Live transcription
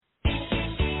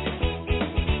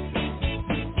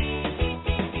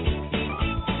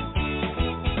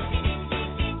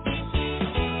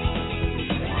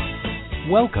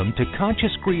Welcome to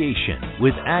Conscious Creation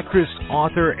with actress,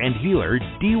 author, and healer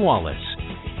Dee Wallace.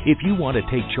 If you want to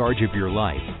take charge of your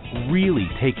life, really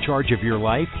take charge of your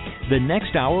life, the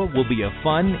next hour will be a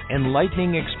fun,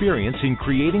 enlightening experience in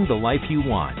creating the life you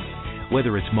want.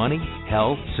 Whether it's money,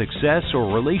 health, success,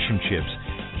 or relationships,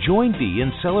 join Dee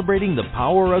in celebrating the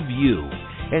power of you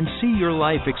and see your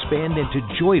life expand into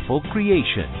joyful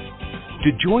creation.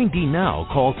 To join Dee now,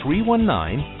 call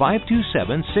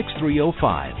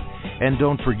 319-527-6305. And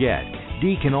don't forget,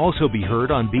 Dee can also be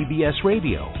heard on BBS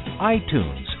Radio,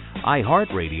 iTunes,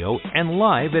 iHeartRadio, and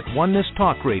live at Oneness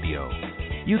Talk Radio.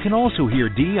 You can also hear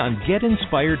Dee on Get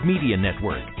Inspired Media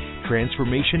Network,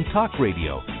 Transformation Talk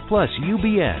Radio, plus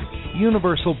UBN,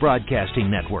 Universal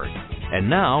Broadcasting Network. And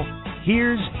now,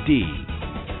 here's Dee.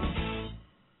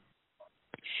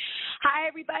 Hi,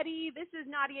 everybody. This is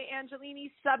Nadia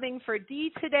Angelini subbing for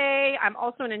Dee today. I'm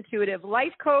also an intuitive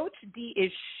life coach. Dee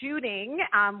is shooting,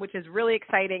 which is really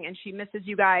exciting, and she misses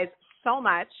you guys so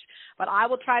much. But I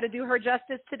will try to do her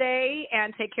justice today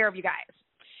and take care of you guys.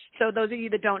 So those of you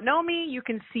that don't know me, you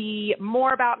can see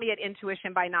more about me at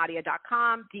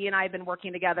intuitionbynadia.com. Dee and I have been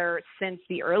working together since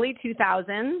the early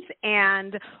 2000s,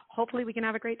 and hopefully we can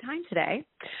have a great time today.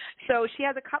 So she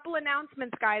has a couple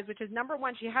announcements, guys, which is number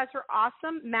one, she has her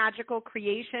awesome magical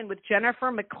creation with Jennifer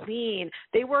McLean.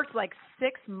 They worked like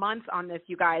 6 months on this,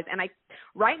 you guys, and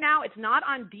right now it's not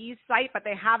on Dee's site, but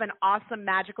they have an awesome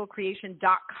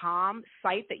magicalcreation.com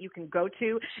site that you can go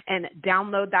to and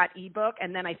download that ebook,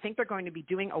 and then I think they're going to be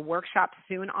doing a workshop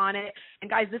soon on it. And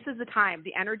guys, this is the time.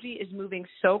 The energy is moving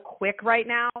so quick right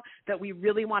now that we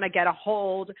really want to get a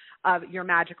hold of your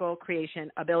magical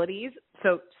creation abilities.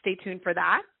 So stay tuned for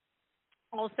that.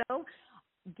 Also,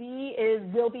 Dee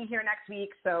will be here next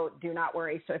week, so do not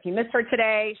worry. So if you missed her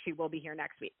today, she will be here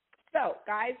next week. So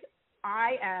guys,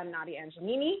 I am Nadia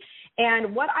Angelini,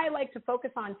 and what I like to focus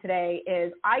on today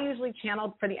is I usually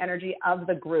channel for the energy of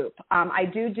the group. I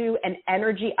do an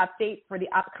energy update for the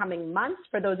upcoming months.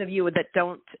 For those of you that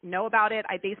don't know about it,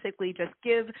 I basically just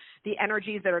give the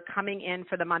energies that are coming in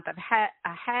for the month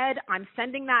ahead. I'm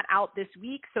sending that out this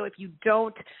week, so if you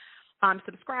don't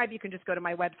subscribe, you can just go to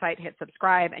my website, hit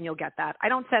subscribe, and you'll get that. I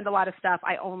don't send a lot of stuff.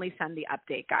 I only send the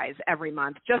update, guys, every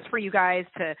month, just for you guys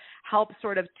to help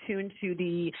sort of tune to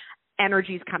the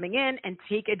energies coming in and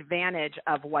take advantage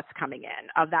of what's coming in,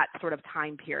 of that sort of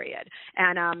time period.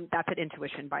 And that's at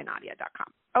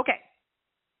intuitionbynadia.com. Okay.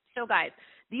 So guys,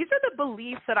 these are the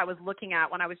beliefs that I was looking at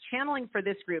when I was channeling for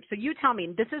this group. So you tell me,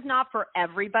 this is not for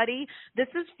everybody. This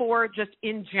is for just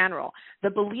in general. The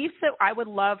beliefs that I would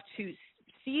love to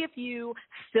see if you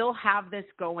still have this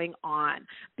going on,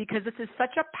 because this is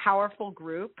such a powerful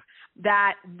group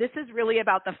that this is really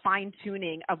about the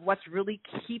fine-tuning of what's really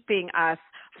keeping us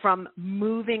from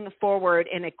moving forward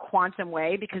in a quantum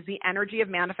way, because the energy of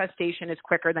manifestation is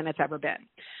quicker than it's ever been.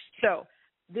 So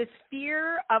this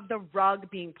fear of the rug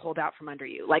being pulled out from under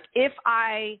you, like if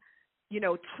I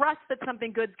trust that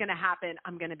something good's going to happen,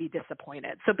 I'm going to be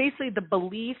disappointed. So basically the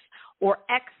belief or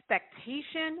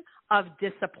expectation of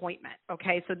disappointment,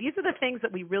 okay? So these are the things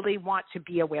that we really want to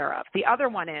be aware of. The other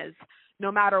one is, no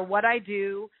matter what I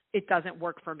do, it doesn't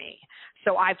work for me.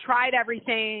 So I've tried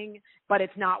everything, but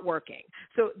it's not working.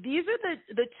 So these are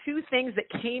the two things that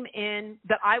came in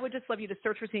that I would just love you to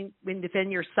search within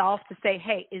yourself to say,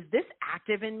 hey, is this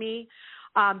active in me?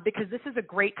 Because this is a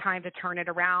great time to turn it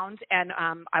around, and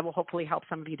I will hopefully help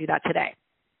some of you do that today.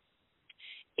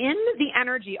 In the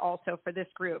energy also for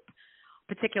this group,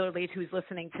 particularly who's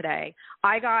listening today,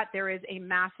 there is a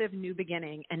massive new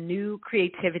beginning, a new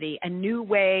creativity, a new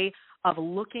way of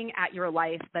looking at your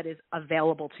life that is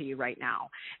available to you right now.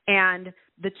 And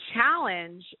the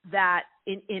challenge that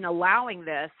in allowing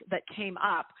this that came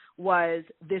up was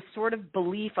this sort of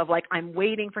belief of like, I'm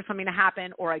waiting for something to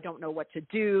happen, or I don't know what to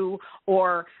do,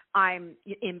 or I'm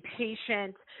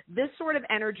impatient. This sort of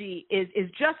energy is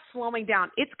just slowing down.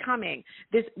 It's coming,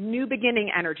 this new beginning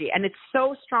energy. And it's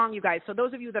so strong, you guys. So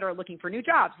those of you that are looking for new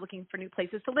jobs, looking for new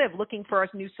places to live, looking for a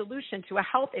new solution to a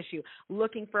health issue,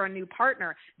 looking for a new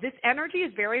partner, this energy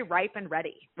is very ripe and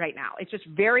ready right now. It's just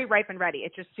very ripe and ready.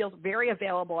 It just feels very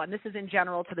available. And this is in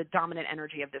general to the dominant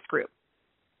energy of this group.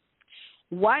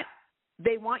 What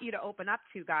they want you to open up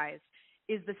to, guys,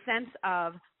 is the sense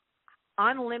of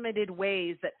unlimited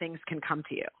ways that things can come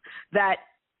to you, that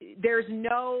there's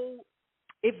no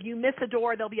if you miss a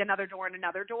door, there'll be another door and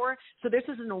another door. So this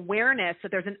is an awareness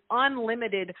that there's an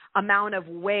unlimited amount of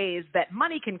ways that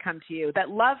money can come to you, that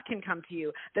love can come to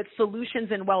you, that solutions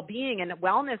and well-being and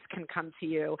wellness can come to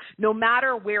you, no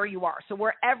matter where you are. So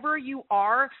wherever you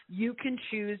are, you can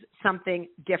choose something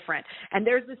different. And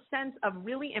there's this sense of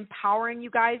really empowering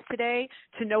you guys today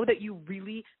to know that you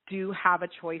really do have a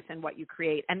choice in what you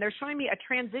create. And they're showing me a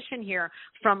transition here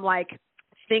from like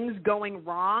things going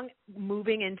wrong,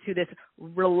 moving into this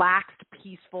relaxed,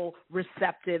 peaceful,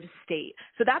 receptive state.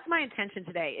 So that's my intention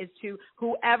today, is to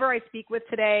whoever I speak with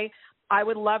today, I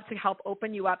would love to help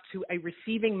open you up to a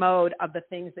receiving mode of the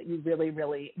things that you really,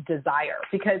 really desire.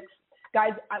 Because,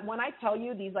 guys, when I tell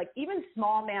you these, like even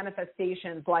small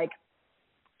manifestations, like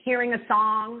hearing a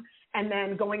song and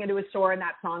then going into a store and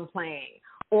that song playing,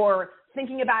 or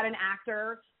thinking about an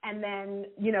actor and then,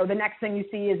 you know, the next thing you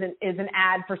see is an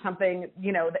ad for something,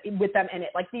 you know, with them in it.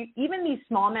 Like even these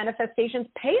small manifestations,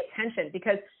 pay attention,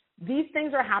 because these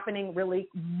things are happening really,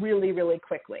 really, really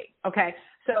quickly. Okay.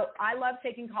 So I love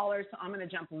taking callers, so I'm going to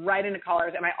jump right into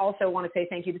callers. And I also want to say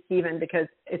thank you to Stephen, because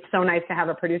it's so nice to have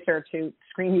a producer to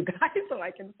screen you guys so I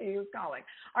can see who's calling.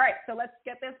 All right. So let's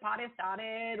get this party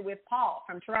started with Paul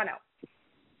from Toronto.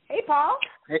 Hey, Paul.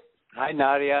 Hey. Hi,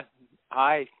 Nadia.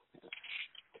 Hi.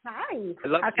 Hi.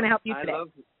 How can I help you today?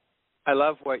 I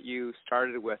love what you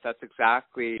started with. That's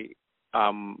exactly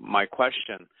my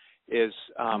question, is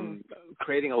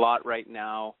creating a lot right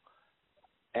now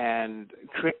and,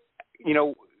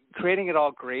 creating it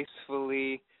all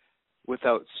gracefully,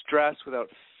 without stress, without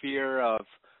fear of,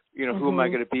 who am I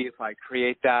going to be if I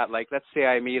create that? Like, let's say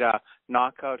I meet a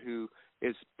knockout who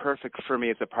is perfect for me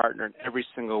as a partner in every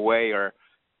single way, or,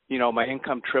 my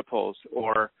income triples,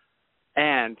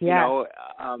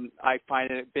 I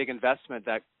find a big investment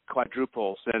that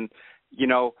quadruples. And,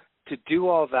 to do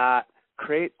all that,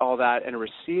 create all that, and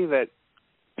receive it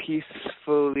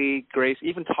peacefully,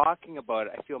 even talking about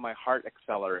it, I feel my heart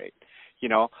accelerate.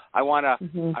 I want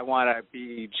to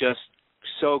be just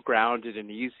so grounded and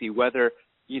easy, whether,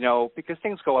 because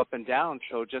things go up and down.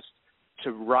 So just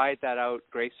to ride that out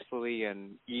gracefully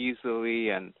and easily,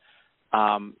 and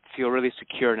feel really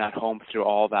secure and at home through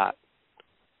all that.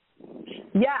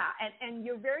 Yeah, and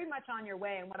you're very much on your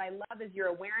way. And what I love is your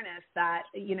awareness that,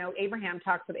 Abraham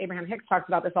Hicks talks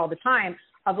about this all the time,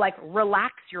 of like,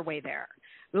 relax your way there.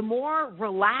 The more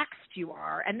relaxed you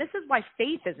are, and this is why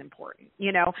faith is important.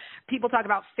 People talk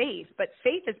about faith, but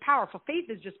faith is powerful. Faith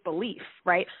is just belief,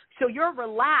 right? So you're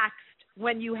relaxed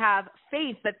when you have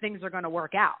faith that things are going to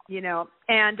work out,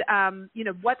 And,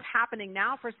 what's happening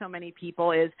now for so many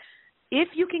people is, if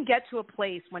you can get to a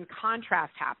place when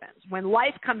contrast happens, when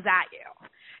life comes at you,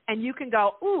 and you can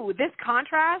go, ooh, this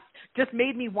contrast just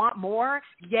made me want more.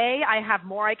 Yay, I have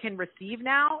more I can receive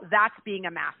now. That's being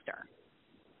a master.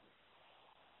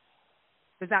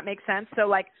 Does that make sense? So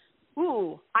like,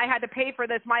 ooh, I had to pay for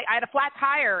this. I had a flat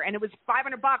tire, and it was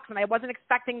 $500, and I wasn't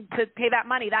expecting to pay that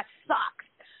money. That sucks.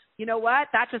 You know what?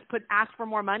 That just asked for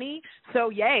more money. So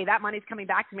yay, that money's coming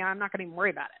back to me. I'm not going to even worry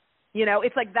about it.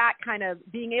 It's like that kind of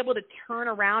being able to turn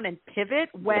around and pivot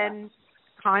when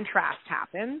contrast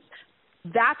happens.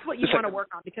 That's what you want to work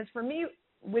on. Because for me,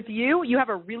 with you, you have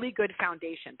a really good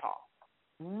foundation, Paul.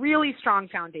 Really strong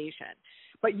foundation.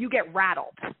 But you get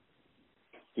rattled.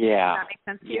 Yeah. Does that make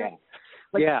sense to you?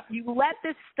 Like, you let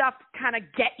this stuff kind of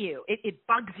get you. It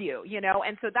bugs you,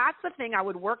 And so that's the thing I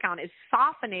would work on, is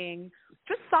softening.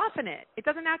 Just soften it. It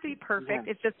doesn't have to be perfect.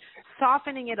 Yeah. It's just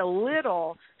softening it a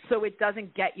little so it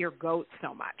doesn't get your goat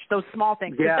so much. Those small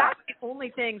things. Yeah. That's the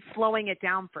only thing slowing it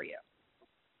down for you.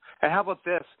 And how about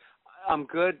this? I'm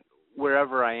good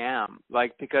wherever I am.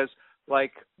 Because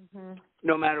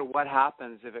no matter what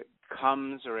happens, if it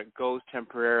comes or it goes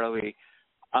temporarily,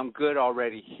 I'm good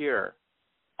already here.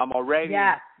 I'm already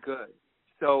good.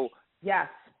 So,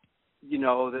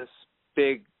 this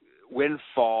big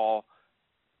windfall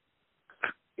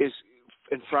is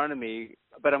in front of me,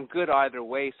 but I'm good either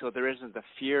way, so there isn't the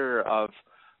fear of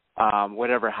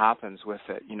whatever happens with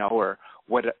it, or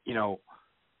what, it's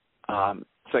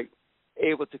like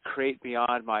able to create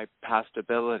beyond my past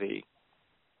ability,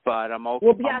 but I'm okay.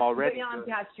 Well, I'm already beyond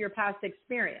good. Your past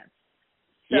experience.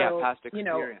 So, past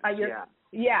experience.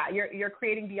 You're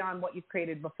creating beyond what you've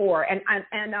created before. And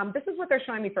this is what they're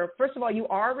showing me. First of all, you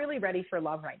are really ready for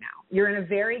love right now. You're in a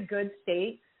very good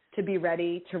state to be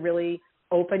ready to really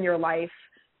open your life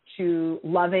to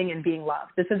loving and being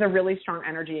loved. This is a really strong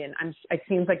energy, and it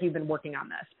seems like you've been working on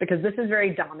this, because this is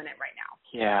very dominant right now.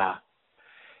 Yeah.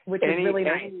 Which is really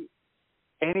nice.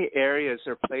 Any areas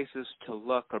or places to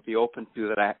look or be open to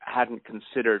that I hadn't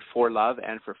considered for love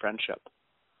and for friendship?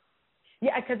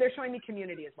 Yeah, because they're showing me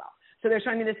community as well. So they're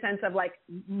showing me the sense of like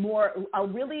more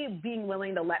really being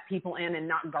willing to let people in and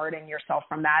not guarding yourself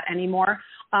from that anymore.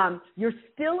 You're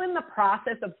still in the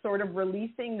process of sort of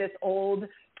releasing this old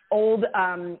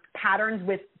patterns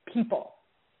with people,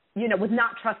 with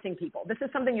not trusting people. This is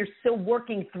something you're still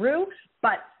working through,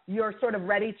 but you're sort of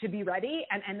ready to be ready,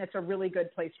 and it's a really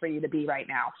good place for you to be right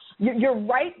now. You're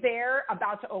right there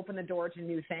about to open the door to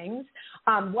new things.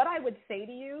 What I would say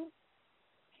to you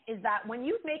is that when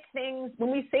you make things,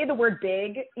 when we say the word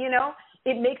big,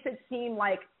 it makes it seem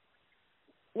like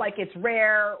it's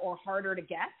rare or harder to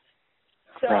get.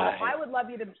 So right. I would love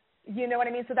you to, you know what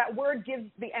I mean? So that word gives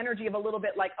the energy of a little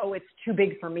bit like, oh, it's too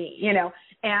big for me,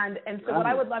 And so what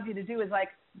I would love you to do is like,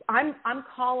 I'm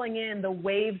calling in the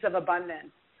waves of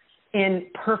abundance in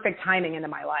perfect timing into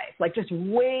my life. Like just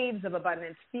waves of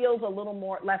abundance feels a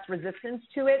little less resistance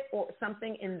to it or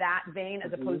something in that vein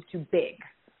as opposed to big.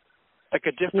 Like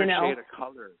a different shade of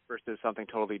color versus something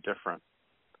totally different.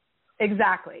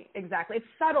 Exactly. It's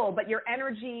subtle, but your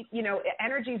energy,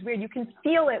 energy is weird. You can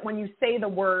feel it when you say the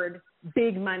word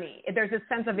big money. There's a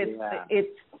sense of it's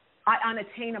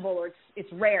unattainable or it's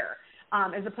rare,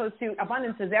 as opposed to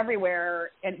abundance is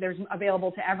everywhere and there's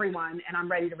available to everyone and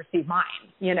I'm ready to receive mine,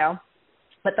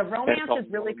 But the romance is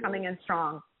really coming in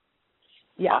strong.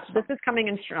 Yeah, awesome. This is coming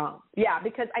in strong. Yeah,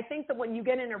 because I think that when you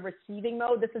get in a receiving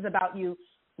mode, this is about you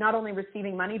not only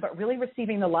receiving money, but really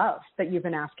receiving the love that you've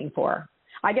been asking for.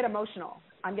 I get emotional.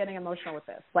 I'm getting emotional with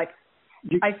this. Like,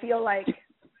 I feel like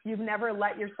you've never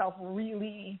let yourself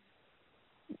really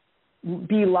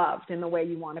be loved in the way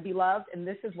you want to be loved, and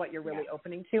this is what you're really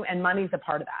opening to, and money's a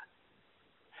part of that.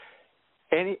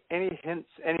 Any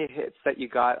hits that you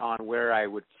got on where I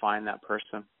would find that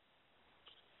person?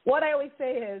 What I always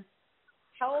say is,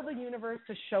 tell the universe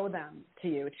to show them to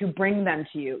you, to bring them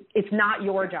to you. It's not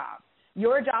your job.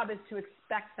 Your job is to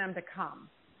expect them to come.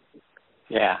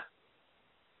 Yeah.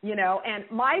 And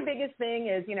my biggest thing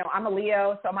is, I'm a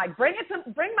Leo, so I'm like, bring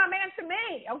my man to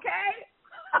me, okay?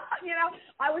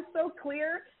 I was so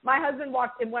clear. My husband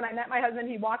walked in, when I met my husband,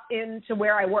 he walked into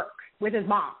where I work with his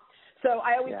mom. So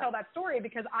I always tell that story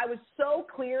because I was so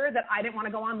clear that I didn't want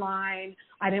to go online.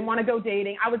 I didn't want to go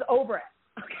dating. I was over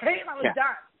it, okay? I was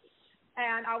done.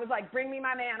 And I was like, bring me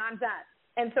my man, I'm done.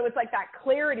 And so it's like that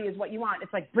clarity is what you want.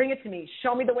 It's like, bring it to me.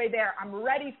 Show me the way there. I'm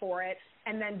ready for it.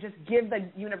 And then just give the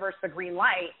universe the green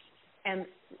light and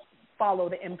follow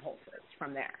the impulses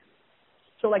from there.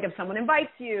 So like if someone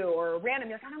invites you or random,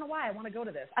 you're like, I don't know why I want to go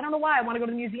to this. I don't know why I want to go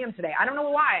to the museum today. I don't know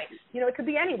why. It could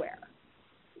be anywhere.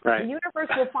 Right. The universe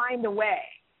will find a way.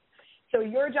 So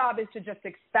your job is to just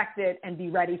expect it and be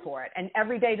ready for it. And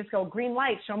every day just go, green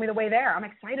light, show me the way there. I'm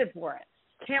excited for it.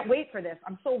 Can't wait for this.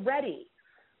 I'm so ready.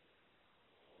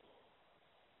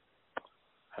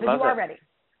 So you are ready.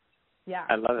 Yeah,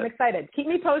 I love it. I'm excited. Keep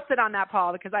me posted on that,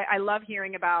 Paul, because I love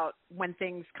hearing about when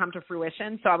things come to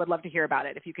fruition. So I would love to hear about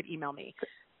it if you could email me.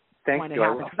 Thank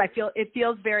you. Because it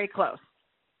feels very close.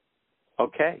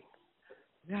 Okay.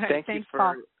 Thanks,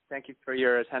 Paul. Thank you for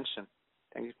your attention.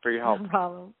 Thank you for your help.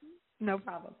 No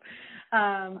problem.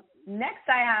 Next,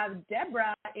 I have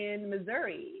Deborah in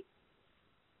Missouri.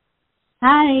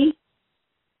 Hi.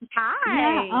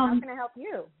 Hi. How can I help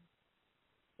you?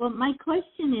 Well, my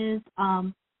question is,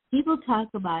 people talk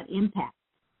about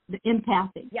the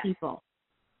empathic people.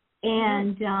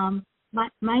 And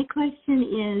my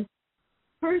question is,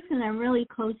 person I'm really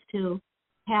close to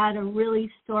had a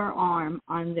really sore arm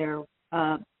on their,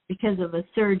 because of a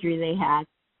surgery they had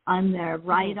on their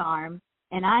right arm,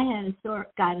 and I had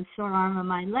got a sore arm on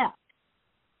my left.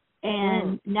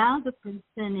 And now the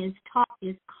person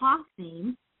is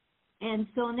coughing, and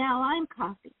so now I'm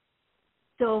coughing.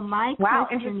 So my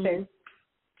question is,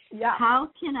 how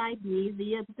can I be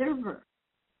the observer?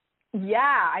 Yeah,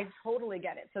 I totally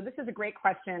get it. So this is a great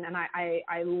question, and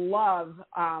I love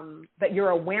that your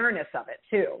awareness of it,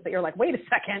 too, that you're like, wait a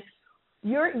second.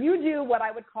 You do what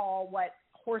I would call what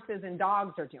horses and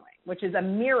dogs are doing, which is a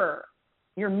mirror.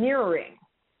 You're mirroring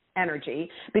energy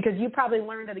because you probably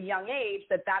learned at a young age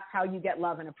that that's how you get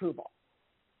love and approval,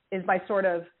 is by sort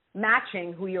of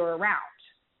matching who you're around,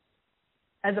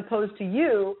 as opposed to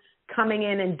you coming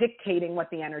in and dictating what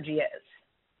the energy is.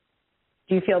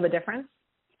 Do you feel the difference?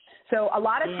 So a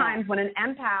lot of times when an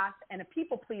empath and a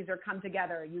people pleaser come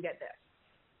together, you get this.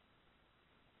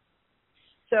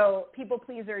 So people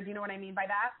pleaser, do you know what I mean by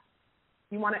that?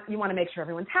 You want to make sure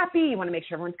everyone's happy. You want to make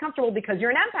sure everyone's comfortable because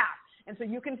you're an empath. And so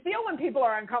you can feel when people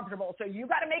are uncomfortable. So you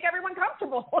got to make everyone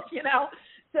comfortable,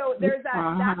 So there's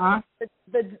that.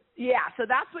 So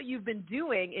that's what you've been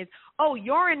doing is,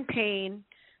 you're in pain.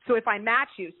 So if I match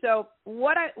you, so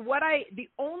the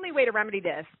only way to remedy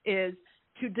this is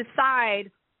to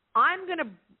decide I'm going to,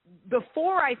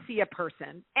 before I see a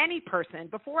person, any person,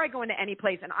 before I go into any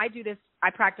place, and I do this, I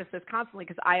practice this constantly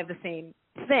because I have the same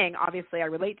thing. Obviously, I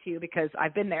relate to you because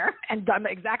I've been there and done the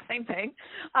exact same thing.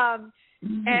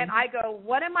 And I go,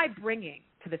 what am I bringing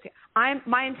to this?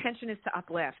 My intention is to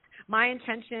uplift. My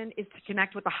intention is to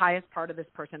connect with the highest part of this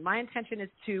person. My intention is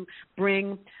to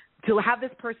have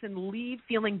this person leave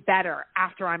feeling better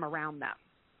after I'm around them.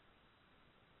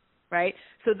 Right?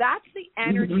 So that's the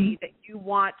energy that you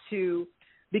want to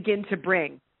begin to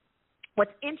bring.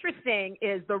 What's interesting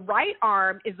is the right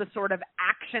arm is the sort of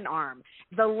action arm.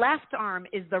 The left arm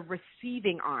is the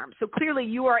receiving arm. So clearly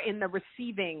you are in the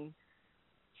receiving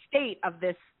state of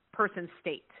this person's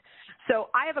state. So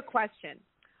I have a question.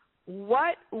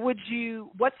 What's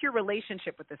your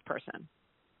relationship with this person?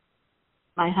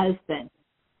 My husband.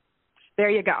 There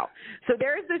you go. So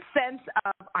there's this sense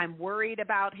of I'm worried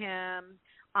about him.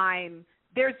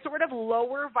 There's sort of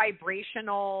lower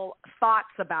vibrational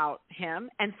thoughts about him,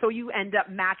 and so you end up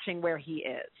matching where he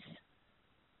is,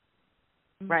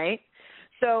 right?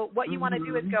 So what you want to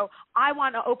do is go, I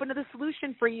want to open to the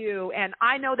solution for you, and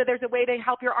I know that there's a way to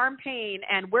help your arm pain,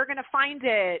 and we're going to find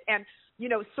it, and,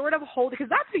 sort of hold, because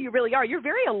that's who you really are. You're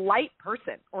very a light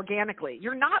person organically.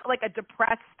 You're not like a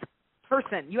depressed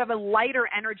person. You have a lighter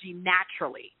energy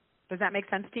naturally. Does that make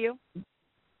sense to you?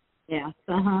 Yeah.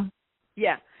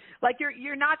 Yeah. Like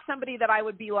you're not somebody that I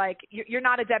would be like, you're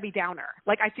not a Debbie Downer.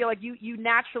 Like I feel like you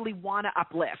naturally want to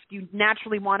uplift. You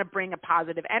naturally want to bring a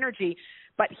positive energy,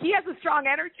 but he has a strong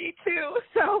energy too.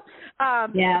 So,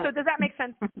 So does that make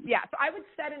sense? Yeah. So I would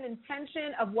set an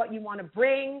intention of what you want to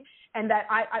bring, and that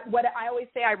what I always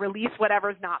say, I release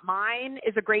whatever's not mine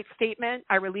is a great statement.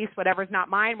 I release whatever's not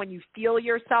mine. When you feel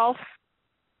yourself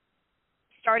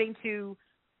starting to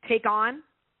take on.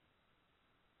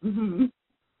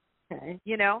 Okay.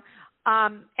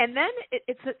 And then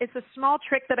it's a small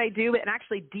trick that I do, and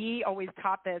actually Dee always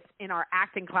taught this in our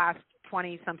acting class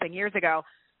 20-something years ago.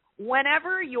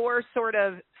 Whenever you're sort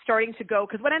of starting to go,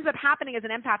 because what ends up happening as an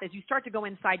empath is you start to go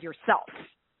inside yourself,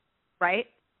 right?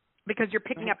 Because you're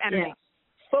picking up energy. Yeah.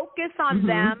 Focus on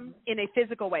them in a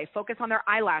physical way. Focus on their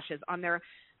eyelashes, on their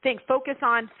thing. Focus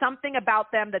on something about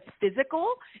them that's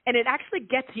physical, and it actually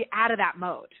gets you out of that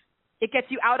mode. It gets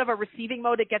you out of a receiving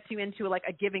mode. It gets you into like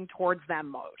a giving towards them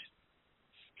mode.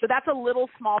 So that's a little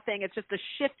small thing. It's just a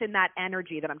shift in that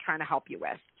energy that I'm trying to help you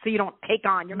with. So you don't take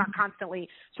on. You're not constantly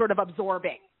sort of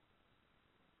absorbing.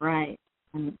 Right.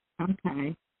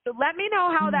 Okay. So let me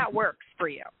know how that works for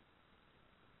you.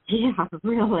 Yeah,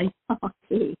 really.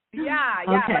 Okay. Yeah,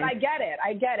 but I get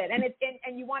it.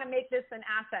 And you want to make this an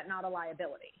asset, not a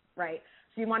liability, right?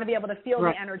 So you want to be able to feel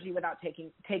the energy without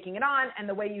taking it on. And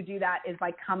the way you do that is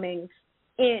by coming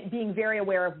in, being very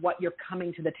aware of what you're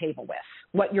coming to the table with,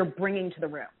 what you're bringing to the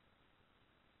room.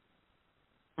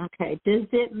 Okay. Does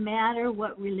it matter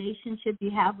what relationship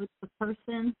you have with the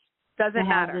person? Doesn't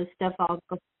matter. This stuff all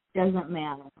doesn't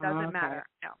matter. Doesn't matter.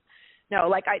 No.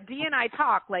 Like Dee and I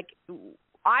talk, like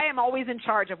I am always in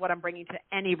charge of what I'm bringing to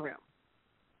any room,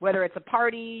 whether it's a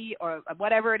party or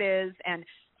whatever it is. And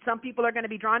some people are going to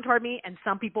be drawn toward me and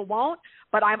some people won't.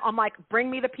 But I'm like, bring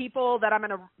me the people that I'm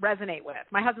going to resonate with.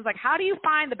 My husband's like, how do you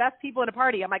find the best people in a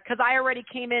party? I'm like, because I already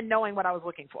came in knowing what I was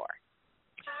looking for.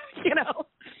 And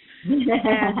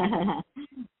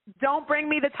don't bring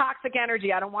me the toxic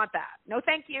energy. I don't want that. No,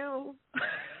 thank you.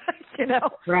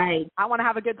 Right. I want to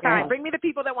have a good time. Right. Bring me the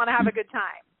people that want to have a good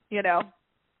time,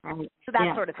 Right. So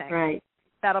that sort of thing. Right.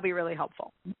 That'll be really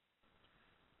helpful.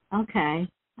 Okay.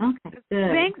 Good.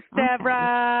 Thanks,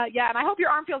 Deborah. Okay. Yeah, and I hope your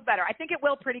arm feels better. I think it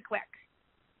will pretty quick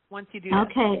once you do this.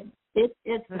 Okay.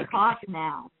 It's the cough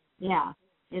now. Yeah.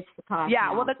 It's the cough.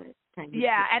 Yeah, now. Well,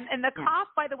 and the cough,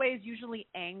 by the way, is usually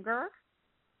anger.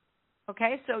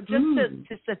 Okay, so just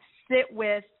to sit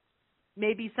with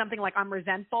maybe something like I'm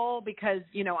resentful because,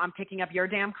 I'm picking up your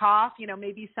damn cough,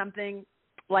 maybe something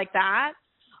like that.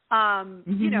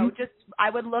 Just I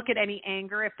would look at any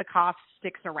anger if the cough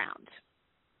sticks around.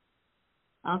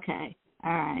 Okay.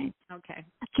 All right. Okay.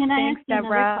 Can I Thanks, ask you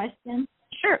Deborah. another question?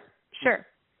 Sure.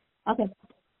 Okay.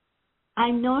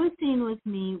 I'm noticing with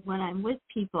me when I'm with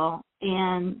people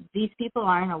and these people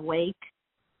aren't awake,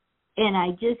 and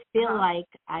I just feel like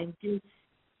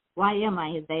why am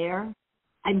I there?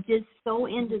 I'm just so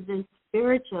into this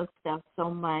spiritual stuff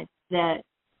so much that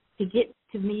to get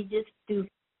to me just do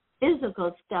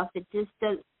physical stuff, it just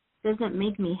doesn't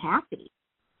make me happy.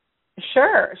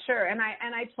 Sure. And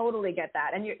I totally get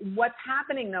that. And what's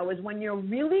happening, though, is when you're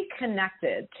really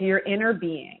connected to your inner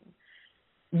being,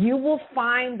 you will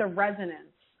find the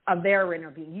resonance of their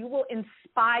inner being. You will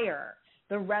inspire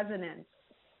the resonance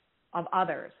of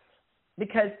others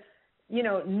because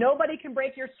nobody can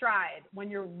break your stride when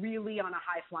you're really on a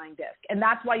high-flying disc. And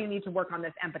that's why you need to work on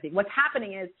this empathy. What's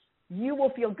happening is you will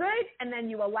feel good, and then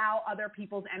you allow other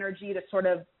people's energy to sort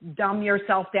of dumb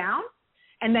yourself down,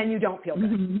 and then you don't feel good.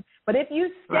 Mm-hmm. But if you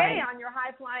stay on your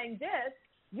high-flying disc,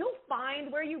 you'll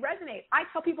find where you resonate. I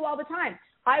tell people all the time,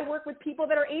 I work with people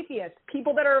that are atheists,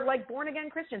 people that are like born-again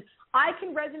Christians. I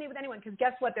can resonate with anyone because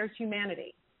guess what? There's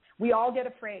humanity. We all get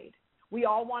afraid. We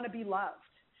all want to be loved.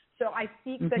 So I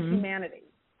seek the humanity.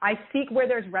 I seek where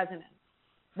there's resonance.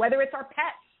 Whether it's our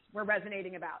pets we're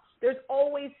resonating about, there's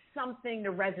always something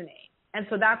to resonate. And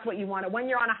so that's what you want to. When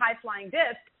you're on a high-flying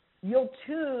disc, you'll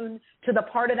tune to the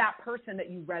part of that person that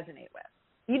you resonate with,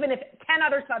 even if 10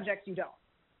 other subjects you don't.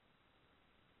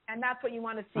 And that's what you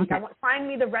want to seek. Okay. Find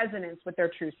me the resonance with their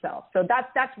true self. So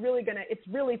that's really it's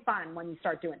really fun when you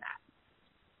start doing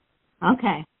that.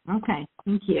 Okay.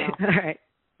 Thank you. All right.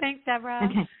 Thanks, Deborah.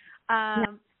 Okay.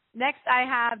 Next, I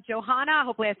have Johanna.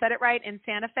 Hopefully I said it right, in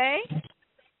Santa Fe.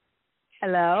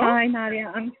 Hello. Hi,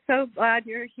 Nadia. I'm so glad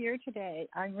you're here today.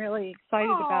 I'm really excited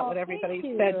about what everybody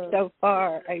said so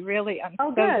far. I'm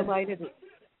so delighted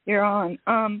you're on.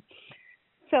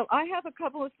 So I have a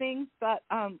couple of things, but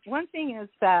one thing is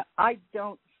that I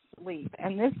don't sleep.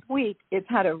 And this week it's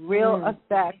had a real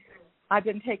effect. I've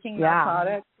been taking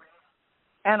narcotics,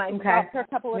 and I stopped for a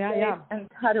couple of days, and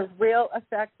it's had a real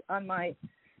effect on my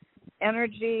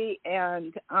energy.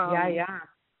 And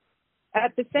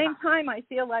at the same time, I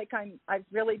feel like I've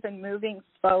really been moving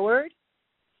forward.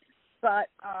 But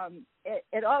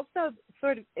it also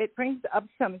it brings up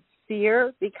some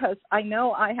fear, because I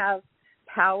know I have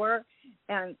power,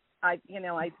 and I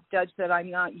judge that I'm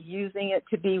not using it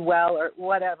to be well or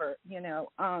whatever,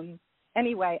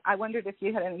 Anyway, I wondered if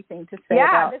you had anything to say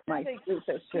about my sleep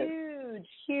issues.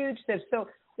 Huge shift. So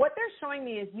what they're showing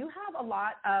me is you have a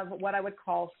lot of what I would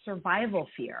call survival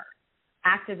fear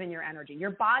active in your energy.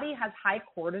 Your body has high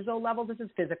cortisol levels. This is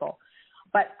physical,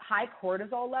 but high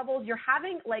cortisol levels, you're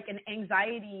having like an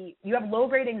anxiety. You have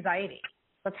low-grade anxiety.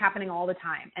 That's happening all the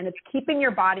time. And it's keeping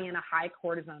your body in a high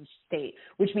cortisol state,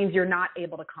 which means you're not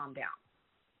able to calm down.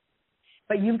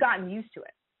 But you've gotten used to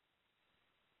it.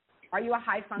 Are you a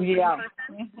high functioning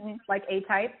person? Like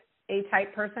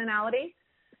A-type personality?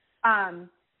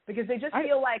 Because they just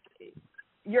feel like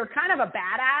you're kind of a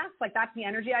badass. Like that's the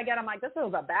energy I get. I'm like, this is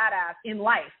a badass in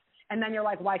life. And then you're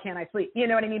like, why can't I sleep? You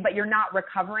know what I mean? But you're not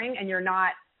recovering, and you're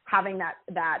not having that.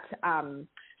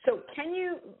 So can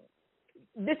you,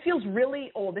 this feels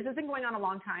really old. This has been going on a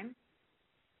long time.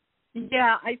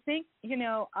 Yeah, I think,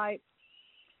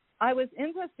 I was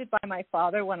interested by my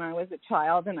father when I was a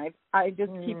child, and I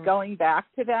just keep going back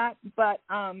to that. But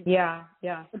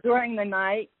during the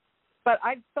night. But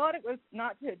I thought it was,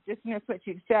 not to dismiss what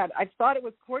you said, I thought it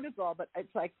was cortisol, but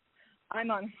it's like I'm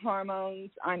on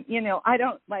hormones. I don't.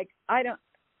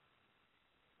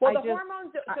 Well,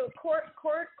 hormones. So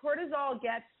cortisol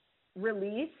gets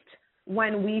released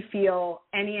when we feel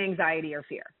any anxiety or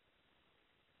fear.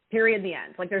 Period. The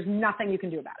end. Like there's nothing you can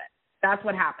do about it. That's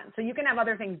what happens. So you can have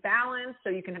other things balanced.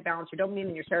 So you can balance your dopamine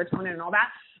and your serotonin and all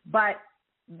that. But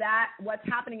what's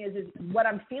happening is what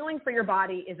I'm feeling for your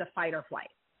body is a fight or flight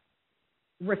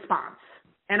response.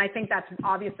 And I think that's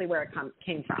obviously where it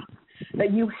came from,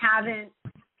 that you haven't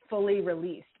fully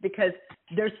released, because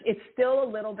it's still a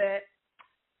little bit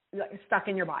stuck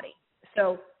in your body.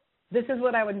 So this is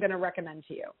what I'm going to recommend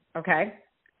to you. Okay.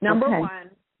 Number one,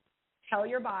 tell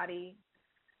your body,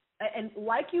 and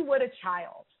like you would a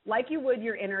child, like you would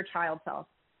your inner child self,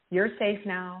 you're safe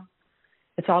now.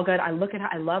 It's all good. I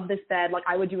love this bed. Like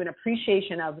I would do an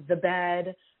appreciation of the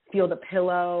bed, feel the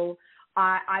pillow.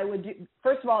 I would do,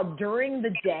 first of all, during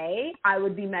the day, I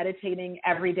would be meditating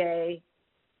every day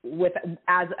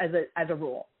as a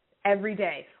rule. Every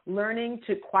day, learning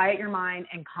to quiet your mind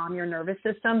and calm your nervous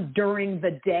system during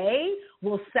the day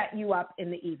will set you up in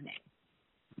the evening.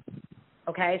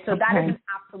 Okay, so that is an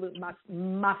absolute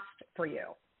must for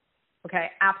you. Okay,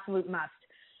 absolute must.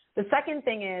 The second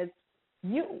thing is,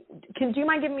 do you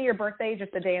mind giving me your birthday,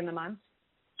 just the day and the month?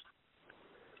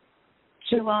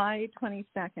 July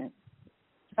 22nd.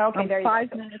 Okay, there you 5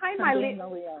 go. minutes Hi, my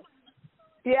Leo.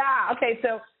 Yeah, okay,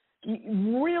 so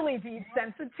really deep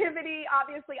sensitivity.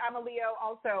 Obviously, I'm a Leo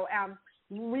also.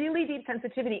 Really deep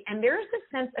sensitivity. And there's this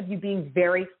sense of you being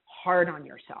very hard on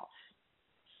yourself.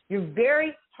 You're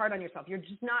very hard on yourself. You're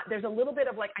just not, there's a little bit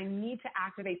of like, I need to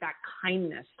activate that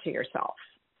kindness to yourself.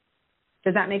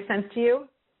 Does that make sense to you?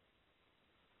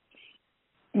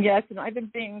 Yes, and I've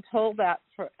been being told that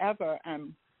forever.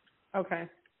 Okay.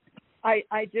 I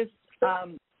just, not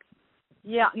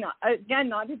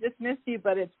to dismiss you,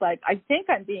 but it's like, I think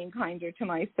I'm being kinder to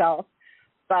myself,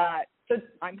 but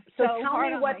I'm so tell hard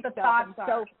me on what myself. the thoughts I'm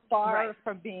so far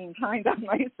from being kind on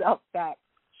myself that.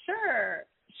 Sure.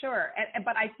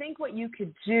 But I think what you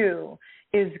could do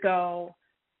is go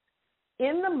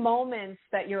in the moments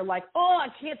that you're like, oh, I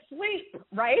can't sleep,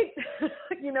 right?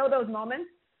 You know those moments?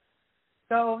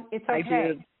 So it's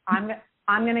okay.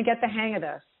 I'm going to get the hang of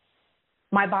this.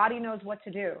 My body knows what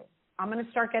to do. I'm going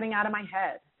to start getting out of my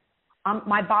head.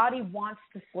 My body wants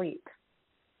to sleep.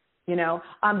 You know,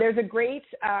 there's a great,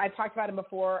 I've talked about it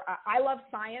before. I love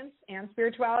science and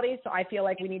spirituality, so I feel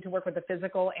like we need to work with the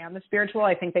physical and the spiritual.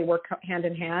 I think they work hand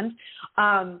in hand.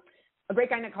 A great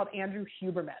guy called Andrew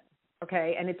Huberman,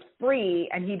 okay, and it's free,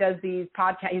 and he does these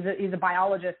podcasts. He's a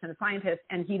biologist and a scientist,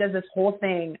 and he does this whole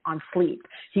thing on sleep.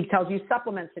 He tells you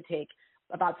supplements to take,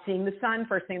 about seeing the sun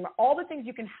first thing, all the things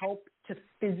you can help to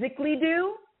physically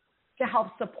do to help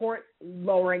support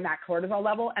lowering that cortisol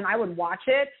level, and I would watch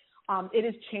it. It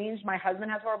has changed. My husband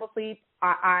has horrible sleep.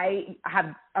 I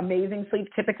have amazing sleep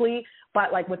typically,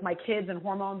 but like with my kids and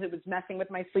hormones, it was messing with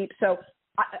my sleep. So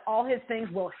all his things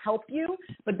will help you.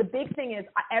 But the big thing is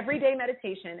everyday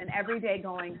meditation and every day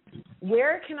going,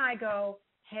 where can I go?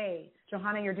 Hey,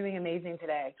 Johanna, you're doing amazing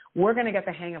today. We're going to get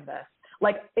the hang of this.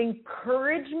 Like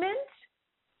encouragement,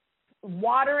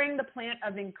 watering the plant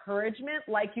of encouragement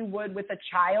like you would with a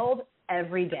child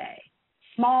every day.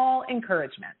 Small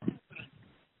encouragement.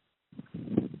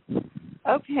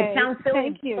 Okay. It sounds silly,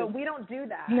 thank you. but we don't do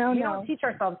that. No, we don't teach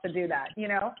ourselves to do that, you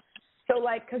know? So,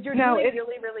 like, because you're doing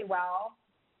really, really well.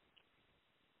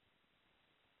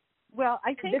 Well,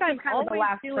 I think I'm kind of always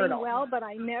doing hurdle. well, but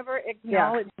I never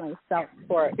acknowledge myself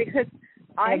for it because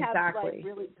I have, like,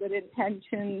 really good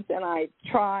intentions, and I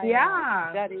try and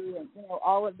I study and, you know,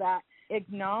 all of that.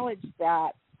 Acknowledge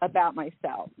that about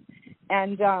myself.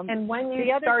 And when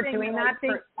you start doing that,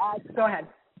 go ahead.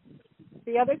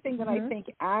 The other thing that I think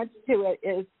adds to it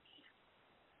is,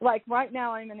 like right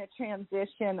now I'm in a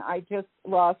transition. I just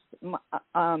lost,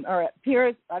 or it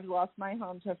appears I've lost my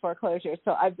home to foreclosure.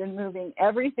 So I've been moving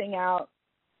everything out.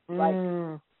 Like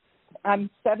I'm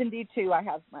 72. I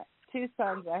have my 2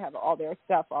 sons. I have all their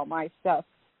stuff, all my stuff.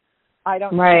 I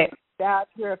don't know if that's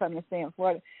here if I'm going to stay in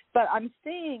Florida. But I'm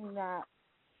seeing that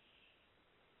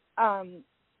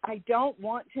I don't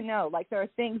want to know. Like, there are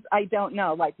things I don't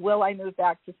know. Like, will I move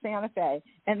back to Santa Fe?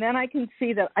 And then I can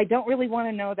see that I don't really want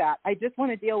to know that. I just want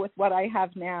to deal with what I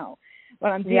have now, what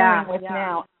I'm dealing with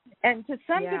now. And to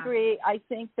some degree, I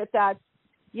think that that's,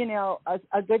 you know,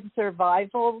 a good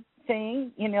survival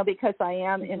thing, you know, because I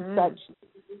am in such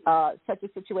a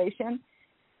situation.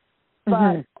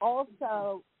 But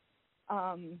also,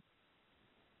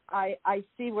 I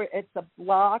see where it's a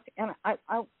block, and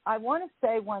I want to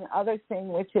say one other thing,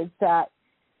 which is that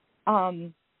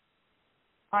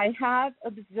I have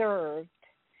observed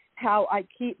how I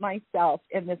keep myself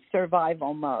in this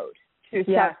survival mode to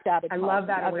self-sabotage. I love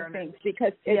that other things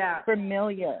because it's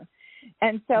familiar,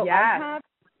 and so I have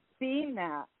seen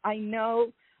that. I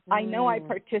know I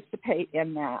participate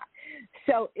in that.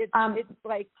 So it's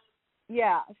like.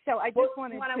 Yeah, so I just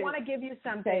wanted to. I want to give you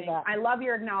something. I love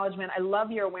your acknowledgement. I love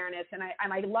your awareness, and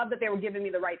I love that they were giving me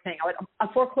the right thing.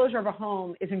 A foreclosure of a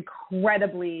home is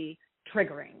incredibly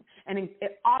triggering, and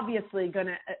it obviously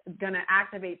gonna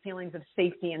activate feelings of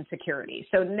safety and security.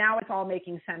 So now it's all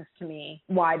making sense to me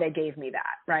why they gave me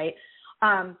that, right?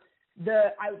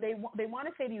 They want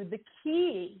to say to you the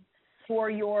key for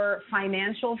your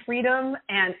financial freedom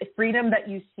and freedom that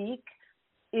you seek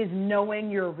is knowing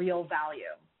your real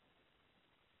value.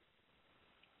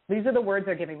 These are the words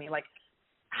they're giving me. Like,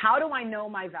 how do I know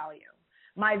my value?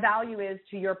 My value is,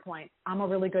 to your point, I'm a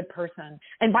really good person.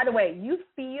 And by the way, you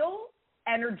feel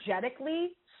energetically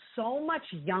so much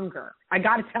younger. I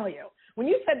got to tell you, when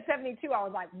you said 72, I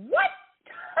was like, what?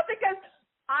 Because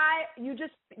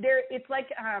it's like,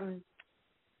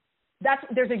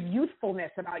 there's a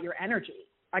youthfulness about your energy.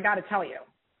 I got to tell you.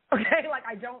 Okay. Like,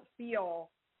 I don't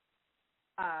feel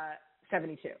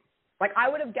 72. Like, I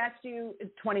would have guessed you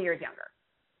 20 years younger.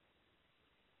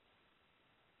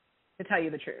 To tell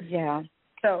you the truth. Yeah.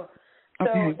 So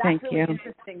that's really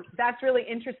interesting. That's really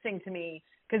interesting to me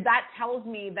because that tells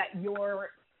me that your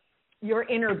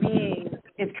inner being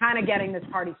is kind of getting this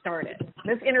party started.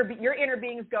 Your inner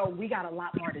beings go, we got a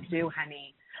lot more to do,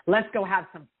 honey. Let's go have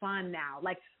some fun now.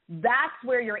 Like, that's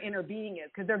where your inner being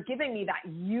is because they're giving me that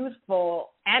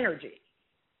youthful energy.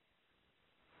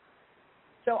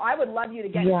 So I would love you to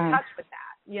get in touch with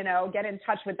that, you know, get in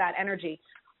touch with that energy.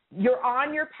 You're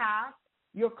on your path.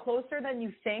 You're closer than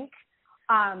you think.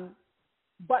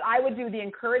 but I would do the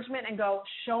encouragement and go,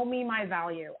 show me my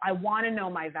value. I want to know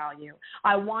my value.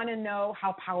 I want to know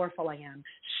how powerful I am.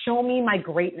 Show me my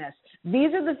greatness.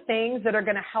 These are the things that are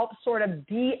going to help sort of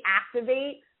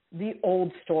deactivate the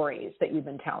old stories that you've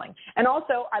been telling. And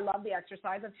also, I love the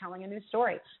exercise of telling a new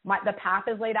story. The path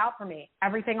is laid out for me.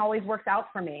 Everything always works out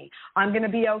for me. I'm going to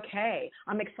be okay.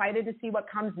 I'm excited to see what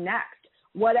comes next.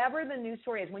 Whatever the new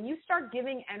story is, when you start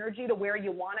giving energy to where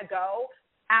you want to go,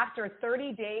 after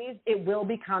 30 days, it will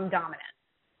become dominant.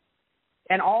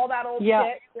 And all that old shit,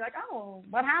 you're like, oh,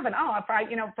 what happened? Oh,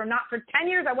 for 10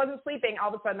 years I wasn't sleeping.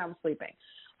 All of a sudden I was sleeping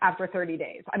after 30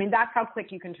 days. I mean, that's how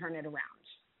quick you can turn it around.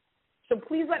 So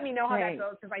please let me know how that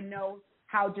goes, because I know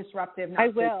how disruptive. I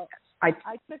will. I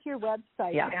took your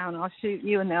website down. I'll shoot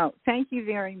you a note. Thank you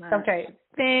very much. Okay.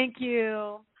 Thank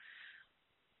you.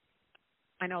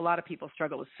 I know a lot of people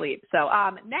struggle with sleep. So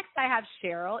next I have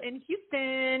Cheryl in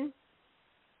Houston.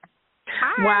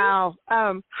 Hi. Wow.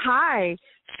 Hi.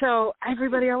 So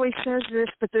everybody always says this,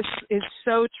 but this is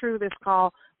so true, this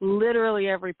call. Literally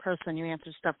every person, you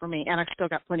answer stuff for me, and I've still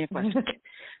got plenty of questions.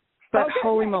 But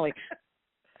holy moly.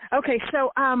 Okay,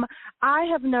 so I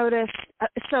have noticed,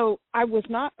 so I was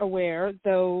not aware,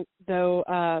 though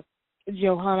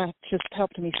Johanna just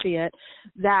helped me see it,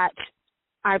 that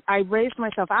I raised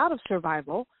myself out of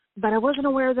survival, but I wasn't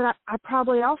aware that I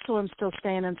probably also am still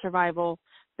staying in survival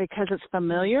because it's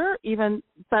familiar,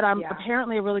 but I'm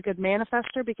apparently a really good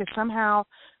manifester because somehow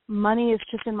money is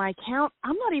just in my account.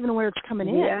 I'm not even aware it's coming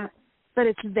in. But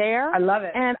it's there. I love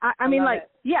it. And I mean,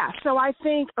 so I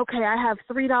think, okay, I have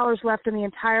 $3 left in the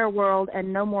entire world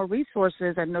and no more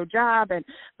resources and no job and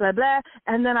blah, blah.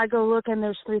 And then I go look and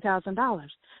there's $3,000.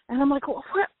 And I'm like, well,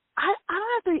 what? I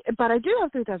don't have but I do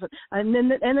have $3,000. And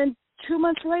then 2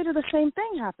 months later, the same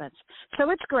thing happens.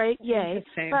 So it's great. Yay.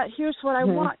 But here's what I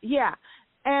want. Yeah.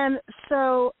 And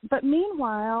so, but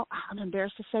meanwhile, I'm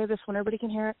embarrassed to say this when everybody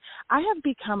can hear it, I have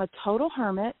become a total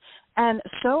hermit and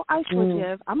so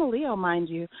isolative. I'm a Leo, mind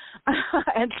you,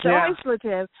 and so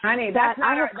isolative. Honey, that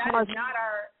I have caused,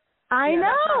 I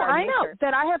know,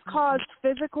 that I have caused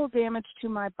physical damage to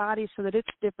my body so that it's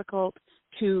difficult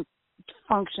to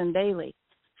function daily.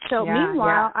 So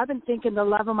meanwhile, I've been thinking the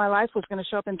love of my life was going to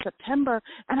show up in September,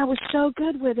 and I was so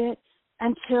good with it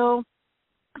until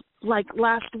like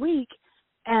last week.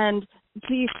 And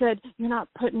Dee said, you're not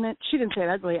putting it, she didn't say it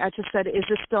ugly, I just said, is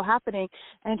this still happening?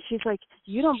 And she's like,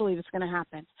 you don't believe it's going to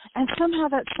happen. And somehow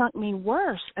that sunk me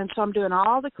worse. And so I'm doing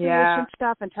all the creation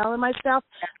stuff and telling myself,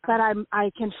 but I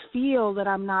can feel that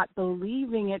I'm not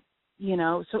believing it,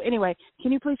 So anyway,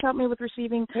 can you please help me with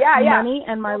receiving money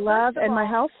and my love and my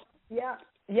health? Yeah.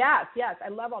 Yes. I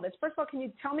love all this. First of all, can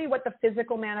you tell me what the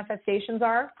physical manifestations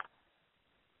are?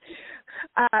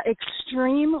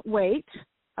 Extreme weight.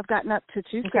 I've gotten up to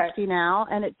 260 now,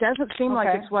 and it doesn't seem like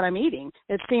it's what I'm eating.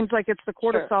 It seems like it's the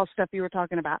cortisol stuff you were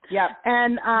talking about. Yeah.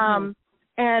 And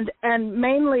and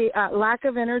mainly lack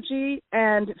of energy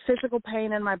and physical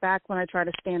pain in my back when I try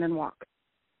to stand and walk.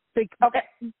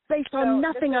 Based on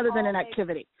nothing other than an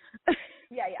activity.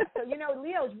 Yeah. So,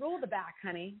 Leos rule the back,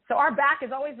 honey. So our back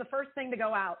is always the first thing to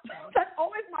go out. That's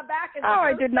always my back.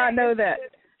 I did not know that.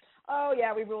 Oh,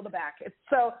 yeah, we rule the back.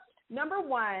 So number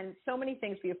one, so many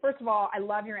things for you. First of all, I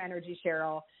love your energy,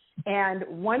 Cheryl. And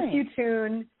once you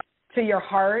tune to your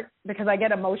heart, because I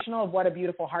get emotional of what a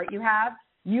beautiful heart you have,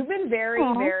 you've been very,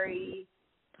 very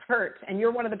hurt. And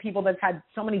you're one of the people that's had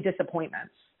so many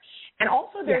disappointments. And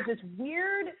also there's this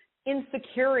weird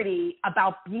insecurity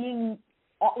about being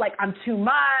like I'm too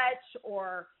much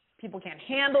or people can't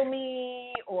handle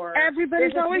me or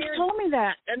everybody's always told me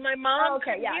that. And my mom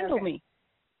can't handle me.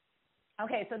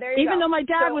 Okay, so there you go. Even though my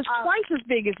dad was twice as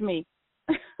big as me.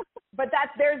 But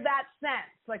there's that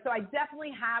sense. So I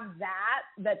definitely have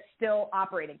that's still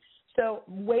operating. So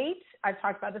weight, I've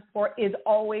talked about this before, is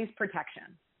always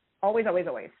protection. Always, always,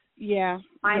 always. Yeah.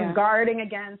 I'm guarding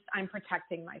against, I'm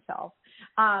protecting myself.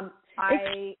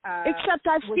 Except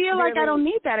I feel like I don't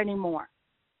need that anymore.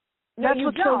 That's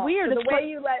what's so weird. So the way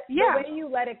you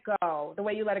let it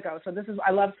go. So this is,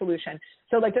 I love solution.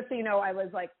 So like, just so you know, I was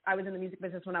in the music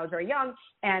business when I was very young,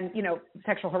 and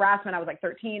sexual harassment, I was like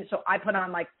 13. So I put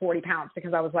on like 40 pounds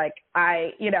because I was like,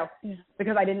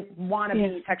 because I didn't want to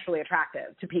be sexually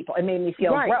attractive to people. It made me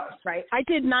feel gross, right? I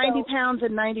did 90 pounds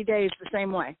in 90 days the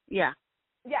same way. Yeah.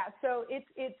 Yeah. So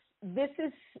this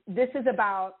is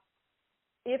about,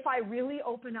 if I really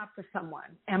open up to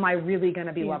someone, am I really going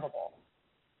to be lovable?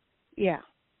 Yeah.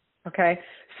 Okay.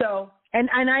 So. And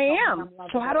I am.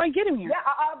 So how do I get him here?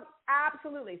 Yeah,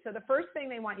 absolutely. So the first thing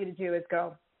they want you to do is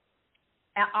go.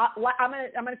 I'm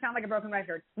gonna sound like a broken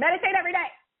record. Meditate every day.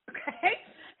 Okay.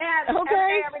 And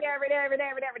every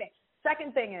day.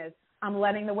 Second thing is, I'm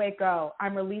letting the weight go.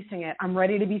 I'm releasing it. I'm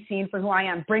ready to be seen for who I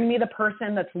am. Bring me the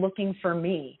person that's looking for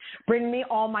me. Bring me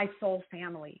all my soul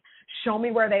family. Show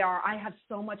me where they are. I have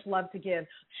so much love to give.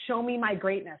 Show me my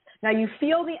greatness. Now, you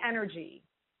feel the energy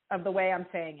of the way I'm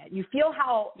saying it. You feel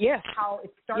how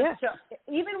it starts to,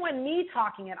 even when me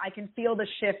talking it, I can feel the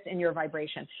shift in your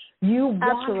vibration. You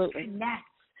want to connect.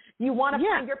 You want to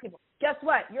find your people. Guess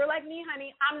what? You're like me,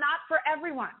 honey. I'm not for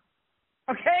everyone.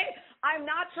 Okay? I'm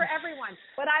not for everyone,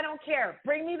 but I don't care.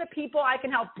 Bring me the people I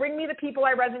can help. Bring me the people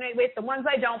I resonate with. The ones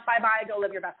I don't, bye-bye, go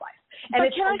live your best life. And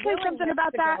but can I say something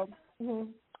about that?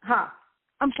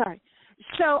 I'm sorry.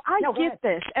 So I get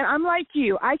this, and I'm like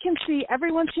you. I can see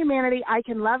everyone's humanity. I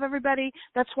can love everybody.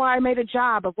 That's why I made a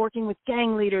job of working with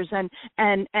gang leaders and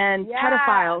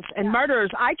pedophiles and murderers.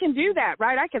 I can do that,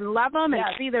 right? I can love them and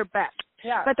see their best.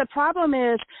 Yeah. But the problem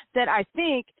is that I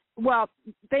think,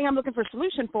 thing I'm looking for a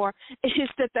solution for is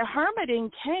that the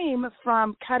hermiting came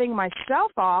from cutting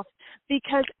myself off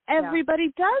because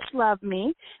everybody does love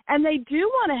me and they do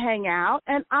want to hang out,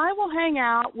 and I will hang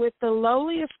out with the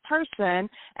lowliest person,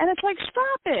 and it's like,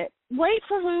 stop it. Wait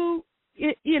for who,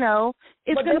 is going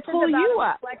to pull you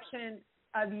up. But this is a reflection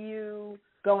of you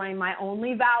going, my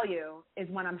only value is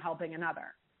when I'm helping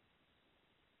another.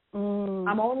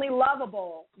 I'm only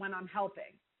lovable when I'm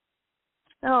helping.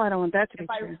 Oh, I don't want that to be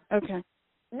true. Okay.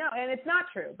 No, and it's not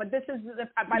true. But this is,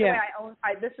 by the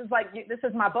way, this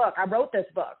is my book. I wrote this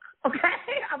book. Okay,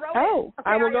 I wrote it. Okay,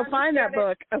 I will go find that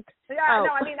book. Okay. Yeah,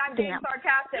 no, I mean, I'm being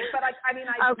sarcastic, but I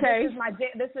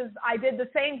did the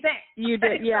same thing. You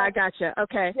did, yeah, I gotcha.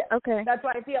 Okay, okay. That's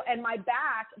what I feel. And my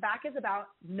back is about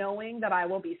knowing that I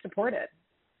will be supported.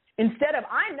 Instead of,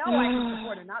 I know I can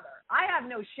support another. I have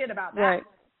no shit about that. Right.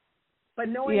 But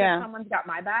knowing that someone's got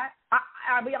my back,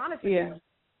 I'll be honest with you.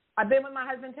 I've been with my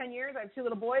husband 10 years. I have 2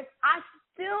 little boys. I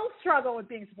still struggle with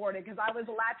being supported because I was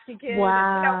a latchkey kid.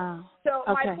 Wow. So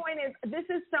my point is, this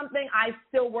is something I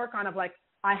still work on of like,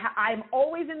 I'm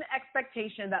always in the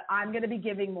expectation that I'm going to be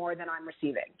giving more than I'm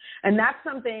receiving. And that's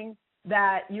something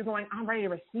that you're going, I'm ready to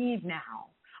receive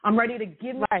now. I'm ready to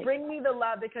give, bring me the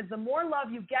love, because the more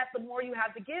love you get, the more you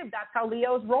have to give. That's how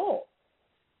Leos roll.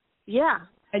 Yeah.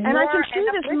 And I can see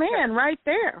this man right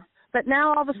there. But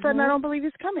now all of a sudden I don't believe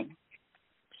he's coming.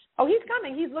 Oh, he's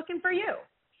coming. He's looking for you.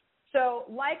 So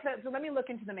so let me look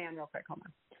into the man real quick. Hold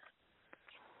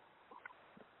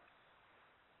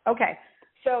on. Okay.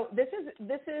 So this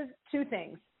is 2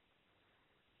 things.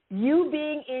 You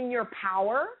being in your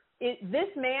power,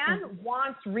 this man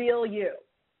wants real you.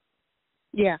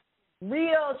 Yeah.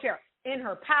 Real Cheryl. In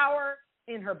her power,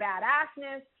 in her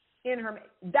badassness,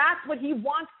 that's what he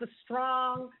wants, the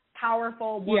strong,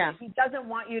 powerful woman. Yeah. He doesn't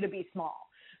want you to be small.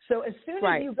 So as soon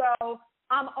as you go,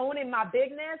 I'm owning my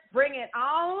bigness, bring it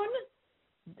on,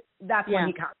 that's when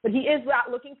he comes. But he is out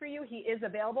looking for you. He is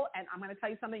available. And I'm going to tell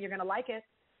you something. You're going to like it.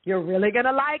 You're really going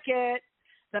to like it.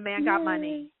 The man got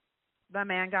money. The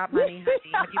man got money,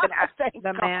 honey. Have you been asking?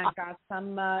 The man got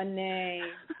some money.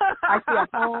 I see a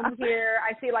home here.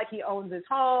 I see like he owns his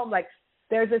home. Like,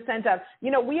 there's a sense of,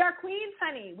 we are queens,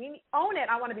 honey. We own it.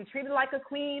 I want to be treated like a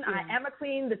queen. I am a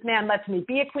queen. This man lets me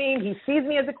be a queen. He sees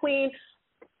me as a queen.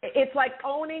 It's like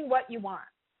owning what you want,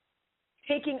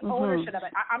 taking ownership of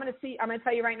it. I'm going to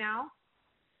tell you right now,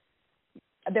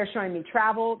 they're showing me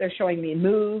travel. They're showing me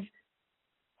move,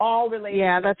 all related.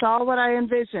 Yeah, that's all what I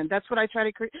envision. That's what I try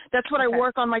to create. That's what I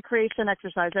work on my creation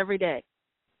exercise every day.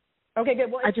 Okay,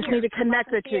 good. Well, I just need to connect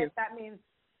the 2. That means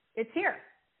it's here.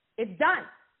 It's done.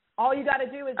 All you got to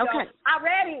do is go, I'm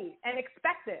ready, and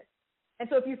expect it. And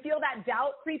so if you feel that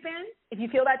doubt creep in,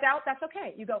 that's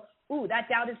okay. You go, ooh, that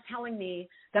doubt is telling me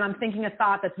that I'm thinking a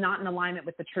thought that's not in alignment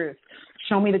with the truth.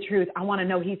 Show me the truth. I want to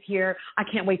know he's here. I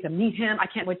can't wait to meet him. I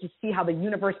can't wait to see how the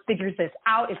universe figures this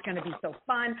out. It's going to be so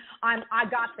fun. I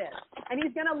got this. And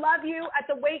he's going to love you at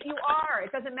the weight you are.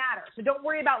 It doesn't matter. So don't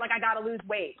worry about, like, I got to lose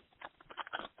weight.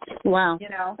 Wow.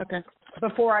 Okay.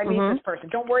 Before I meet this person.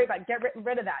 Don't worry about it. Get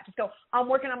rid of that. Just go, I'm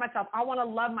working on myself. I want to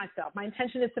love myself. My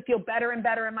intention is to feel better and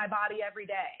better in my body every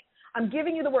day. I'm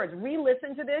giving you the words.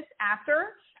 Re-listen to this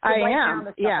after. I am.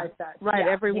 Yeah. Right.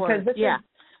 Every word. Because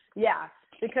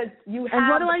you have. And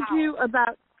what do I do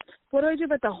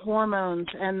about the hormones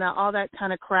and all that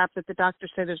kind of crap that the doctors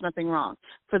say there's nothing wrong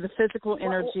for the physical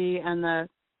energy and the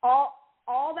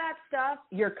all that stuff?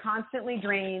 You're constantly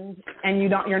drained and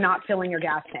you're not filling your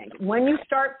gas tank. When you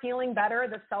start feeling better,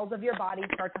 the cells of your body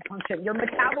start to function. Your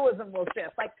metabolism will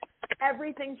shift. Like,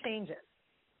 everything changes.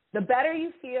 The better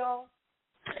you feel,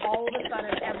 all of a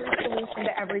sudden every solution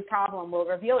to every problem will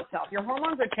reveal itself. Your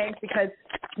hormones are tanked because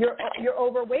you're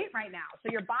overweight right now.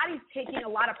 So your body's taking a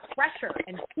lot of pressure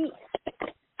and heat.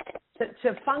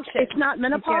 to function. It's not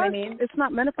menopause. You know what I mean? It's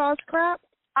not menopause crap.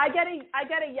 I get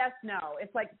a yes no.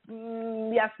 It's like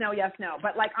yes no yes no.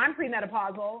 But like I'm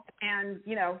premenopausal, and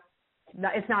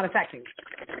it's not affecting me.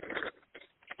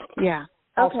 Yeah.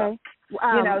 Also. Okay.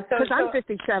 Because I'm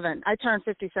 57. I turned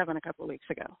 57 a couple of weeks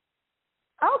ago.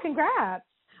 Oh, congrats.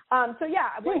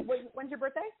 When's your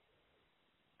birthday?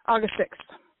 August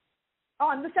 6th. Oh,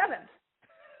 I'm the 7th.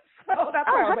 So that's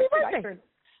happy birthday.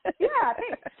 Yeah,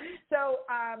 thanks. So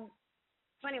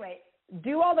anyway,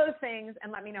 do all those things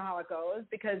and let me know how it goes,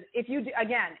 because if you do,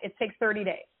 again, it takes 30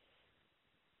 days.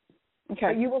 Okay. So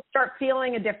you will start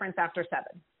feeling a difference after 7.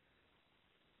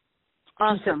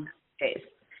 Awesome. Days.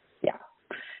 Yeah.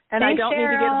 And thanks, I don't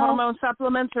Cheryl. need to get hormone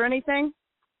supplements or anything?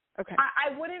 Okay.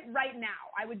 I wouldn't right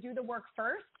now. I would do the work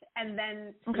first and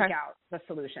then seek out the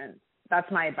solution. That's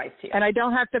my advice to you. And I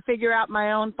don't have to figure out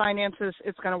my own finances.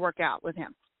 It's going to work out with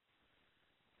him.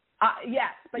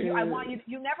 Yes, but I want you.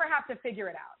 You never have to figure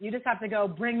it out. You just have to go.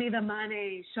 Bring me the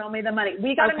money. Show me the money.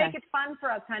 We got to make it fun for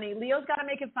us, honey. Leo's got to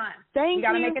make it fun. You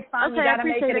got to make it fun. Okay, you got to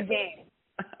make it a game.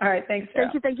 All right. Thanks,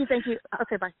 Cheryl. Thank you.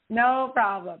 Okay, bye. No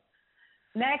problem.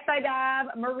 Next, I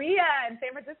have Maria in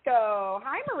San Francisco.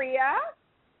 Hi, Maria.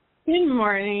 Good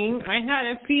morning. I had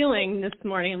a feeling this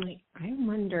morning, I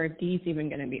wonder if Dee's even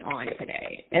going to be on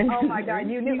today. And oh, my God.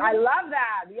 You knew. I love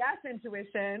that. Yes,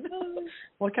 intuition.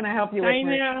 What can I help you with? I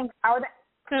know.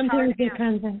 Sometimes it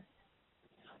comes in.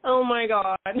 Oh, my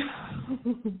God.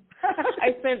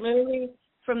 I spent literally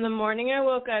from the morning I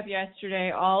woke up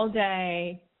yesterday all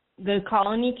day. The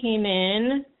colony came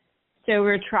in, so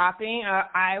we're trapping.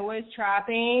 I was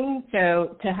trapping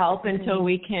to help until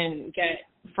we can get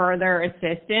further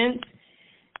assistance,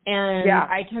 and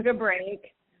I took a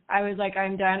break. I was like,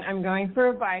 I'm done. I'm going for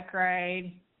a bike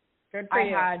ride. Good for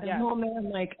you. I had the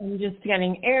moment, I'm just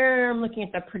getting air. I'm looking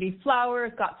at the pretty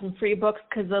flowers. Got some free books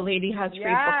because the lady has free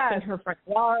books in her front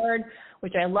yard,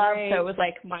 which I love. So it was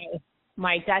like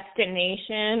my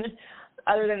destination,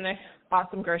 other than the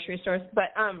awesome grocery stores.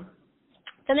 But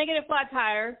then I get a flat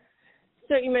tire.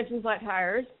 So you mentioned flat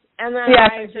tires, and then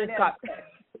I just got sick.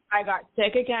 I got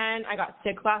sick again. I got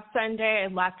sick last Sunday.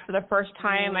 I left for the first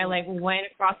time. I went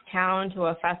across town to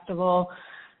a festival,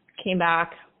 came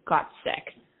back, got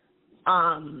sick.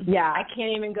 I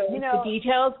can't even go into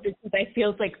details because I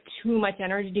feel like too much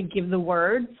energy to give the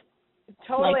words.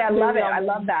 Totally, I love it. I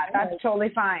love that. That's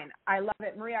totally fine. I love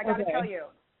it. Maria, I got to tell you,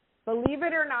 believe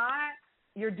it or not,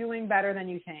 you're doing better than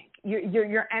you think.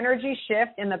 Your energy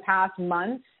shift in the past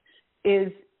months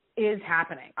is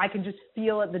happening. I can just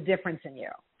feel the difference in you.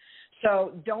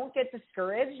 So don't get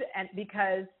discouraged, and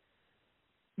because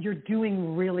you're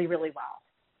doing really, really well.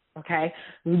 Okay?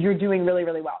 You're doing really,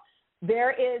 really well.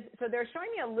 They're showing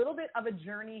me a little bit of a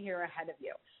journey here ahead of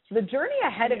you. So the journey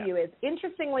ahead of you is,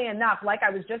 interestingly enough, like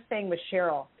I was just saying with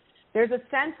Cheryl, there's a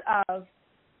sense of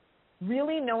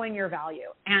really knowing your value.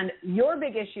 And your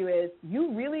big issue is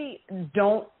you really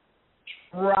don't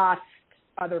trust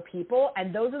other people.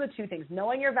 And those are the two things,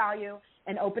 knowing your value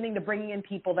and opening to bringing in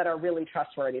people that are really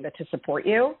trustworthy, to support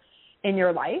you in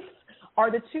your life,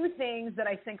 are the two things that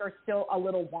I think are still a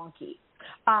little wonky.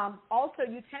 Also,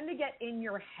 you tend to get in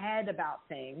your head about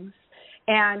things,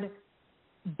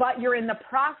 but you're in the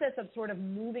process of sort of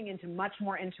moving into much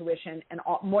more intuition and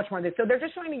much more of this. So they're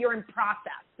just showing me you're in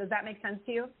process. Does that make sense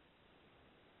to you?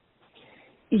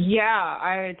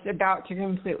 Yeah, it's about to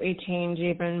completely change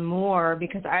even more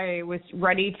because I was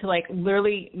ready to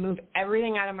literally move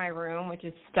everything out of my room, which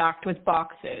is stocked with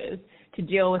boxes, to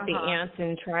deal with the ants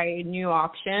and try new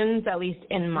options, at least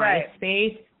in my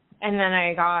space. And then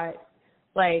I got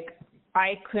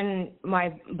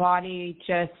my body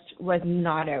just was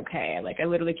not okay. I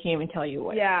literally can't even tell you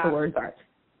what the words are.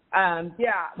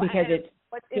 Because it's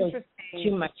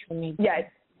too much for me.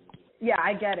 Yeah,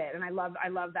 I get it, and I love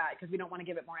that because we don't want to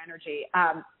give it more energy.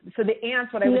 So the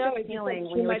ants, what I was feeling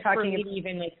when you were talking, for me to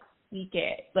even speak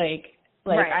it,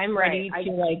 I'm ready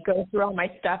to go through all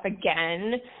my stuff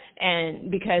again,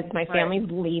 and because my family's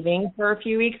leaving for a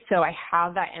few weeks, so I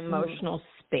have that emotional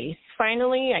space.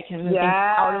 Finally, I can move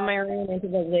out of my room into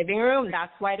the living room.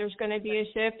 That's why there's going to be a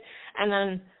shift, and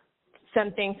then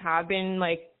some things have been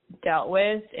dealt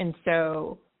with, and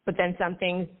so, but then some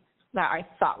things that I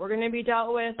thought were going to be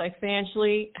dealt with,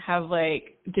 financially, have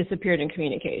disappeared in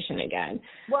communication again.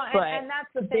 Well, and that's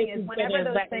the thing is whenever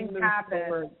those things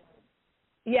happen,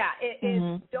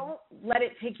 don't let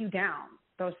it take you down,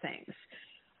 those things.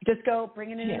 Just go,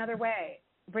 bring it in another way,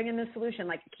 bring in the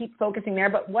solution, keep focusing there.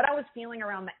 But what I was feeling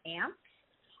around the ants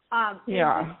is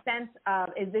this sense of,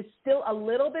 is this still a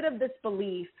little bit of this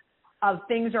belief of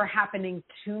things are happening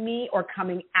to me or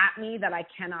coming at me that I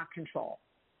cannot control.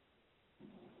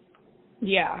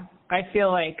 Yeah, I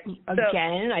feel like,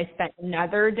 again, I spent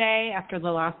another day after the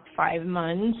last 5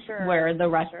 months where the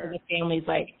rest of the family's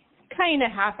like kind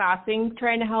of half-assing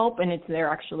trying to help, and it's their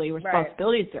actually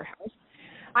responsibility, it's their house.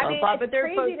 I mean, it's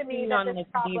crazy to me that this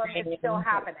problem is still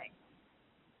happening.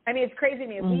 I mean, it's crazy to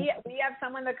me. We have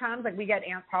someone that comes, like we get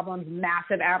ant problems,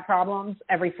 massive ant problems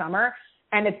every summer,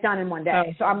 and it's done in one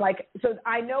day. So I'm like, so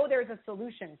I know there's a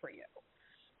solution for you.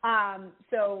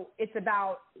 So it's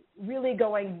about really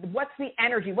going, what's the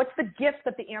energy? What's the gift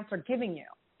that the ants are giving you?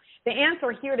 The ants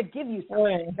are here to give you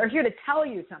something. They're here to tell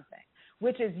you something,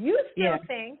 which is you still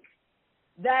think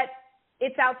that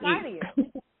it's outside of you.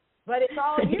 But it's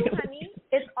all you, honey.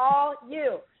 It's all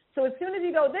you. So as soon as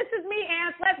you go, this is me,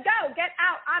 ants, let's go. Get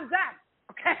out. I'm done.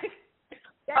 Okay?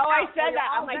 I said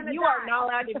that. I'm like, you are not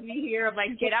allowed to be here. I'm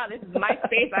like, get out. This is my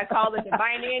space. I call the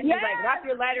divine in. He's like, wrap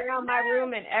your light around my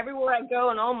room and everywhere I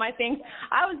go and all my things.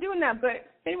 I was doing that, but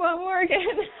it wasn't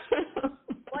working.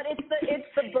 But it's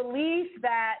the belief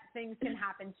that things can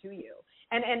happen to you.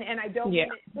 And I don't mean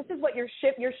it, this is what you're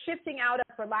shifting out of,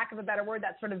 for lack of a better word,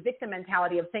 that sort of victim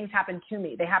mentality of things happen to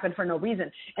me. They happen for no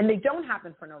reason. And they don't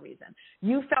happen for no reason.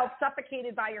 You felt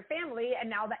suffocated by your family, and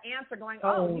now the ants are going,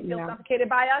 you feel suffocated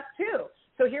by us too.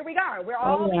 So here we are. We're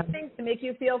all these things to make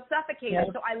you feel suffocated.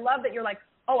 So I love that you're like,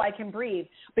 I can breathe.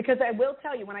 Because I will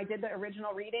tell you, when I did the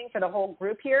original reading for the whole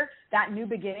group here, that new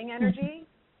beginning energy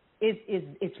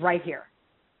it's right here.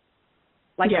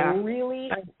 Like a really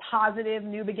positive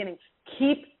new beginning.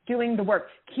 Keep doing the work.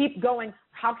 Keep going.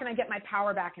 How can I get my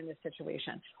power back in this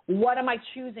situation? What am I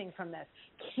choosing from this?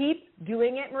 Keep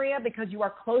doing it, Maria, because you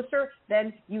are closer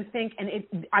than you think.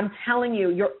 And I'm telling you,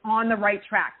 you're on the right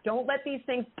track. Don't let these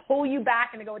things pull you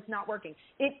back and go, it's not working.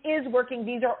 It is working.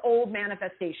 These are old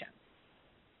manifestations.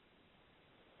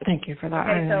 Thank you for that.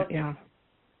 Okay,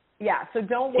 so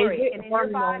don't worry. Is it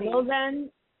hormonal then?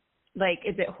 Like,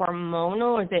 is it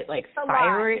hormonal? Is it like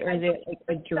thyroid, or is it like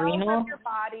adrenal? Of your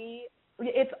body,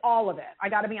 it's all of it. I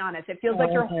got to be honest. It feels like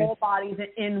your whole body's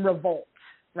in revolt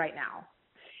right now.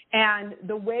 And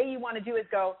the way you want to do is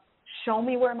go, show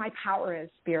me where my power is,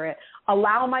 Spirit.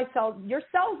 Allow my cells. Your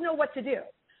cells know what to do.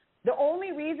 The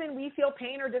only reason we feel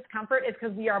pain or discomfort is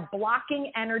because we are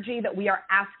blocking energy that we are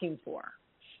asking for.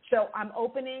 So I'm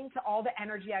opening to all the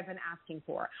energy I've been asking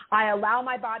for. I allow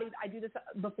my body, I do this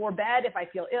before bed if I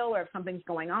feel ill or if something's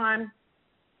going on.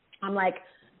 I'm like,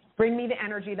 bring me the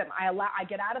energy that I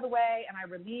get out of the way, and I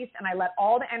release, and I let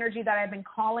all the energy that I've been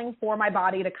calling for my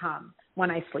body to come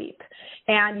when I sleep.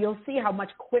 And you'll see how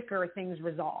much quicker things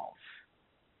resolve.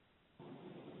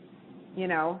 You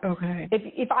know,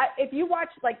 if you watch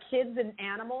like kids and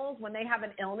animals when they have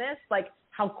an illness, like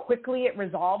how quickly it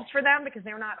resolves for them because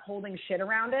they're not holding shit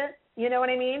around it. You know what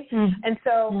I mean? And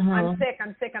so I'm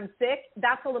sick.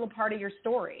 That's a little part of your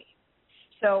story.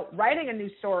 So writing a new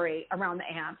story around the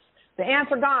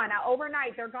ants are gone. Now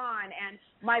overnight they're gone, and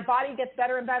my body gets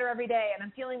better and better every day, and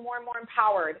I'm feeling more and more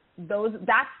empowered.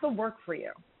 That's the work for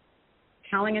you.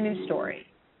 Telling a new story.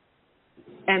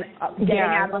 And getting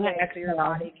out of the way so your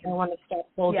body can. I want to stop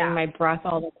holding my breath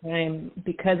all the time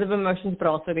because of emotions, but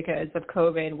also because of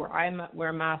COVID, where I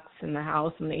wear masks in the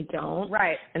house and they don't.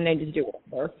 Right. And they just do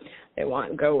whatever they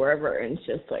want, go wherever. And it's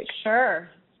just like. Sure.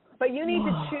 But you need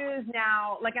to choose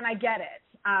now, like, and I get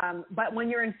it. But when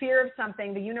you're in fear of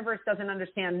something, the universe doesn't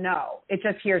understand no. It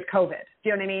just hears COVID. Do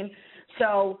you know what I mean?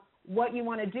 So what you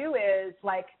want to do is,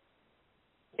 like,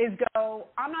 go,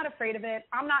 I'm not afraid of it.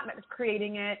 I'm not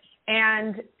creating it.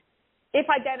 And if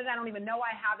I get it, I don't even know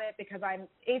I have it because I'm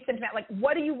asymptomatic. Like,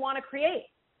 what do you want to create?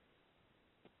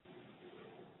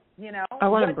 You know? I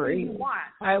want to breathe.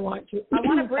 I want to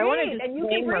breathe, and you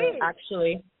can breathe.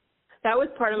 Actually, that was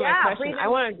part of my question. I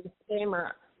want a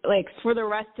disclaimer, like, for the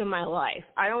rest of my life.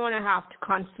 I don't want to have to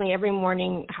constantly, every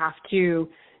morning, have to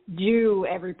do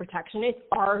every protection. It's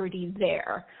already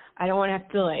there. I don't want to have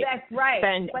to, like,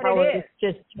 spend hours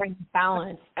just trying to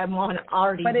balance. I want to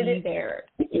already be there.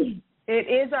 It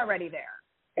is already there.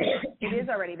 It is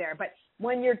already there. But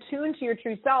when you're tuned to your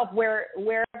true self,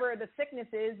 wherever the sickness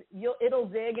is,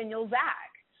 it'll zig and you'll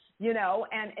zag, you know.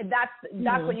 And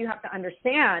that's what you have to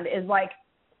understand is, like,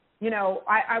 you know,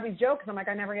 I always joke because I'm like,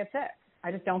 I never get sick.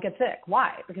 I just don't get sick.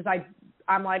 Why? Because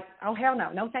I'm like, oh, hell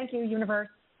no. No, thank you, universe.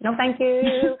 No, thank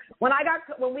you. When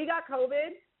we got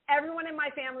COVID, everyone in my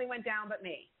family went down but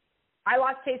me. I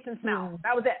lost taste and smell.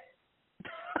 That was it.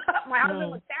 My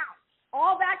husband was down.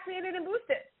 All vaccinated and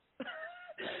boosted.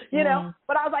 You know?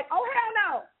 But I was like, oh, hell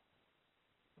no.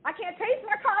 I can't taste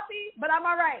my coffee, but I'm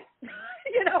all right.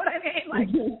 You know what I mean?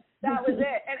 Like, that was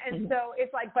it. And so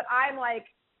it's like, but I'm like,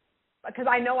 because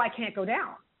I know I can't go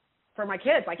down. For my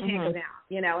kids, I can't go down,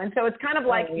 you know? And so it's kind of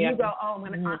like you go,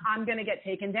 I'm going to get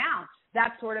taken down.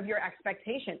 that's sort of your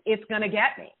expectation. It's going to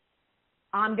get me.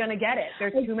 I'm going to get it.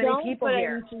 There's too many people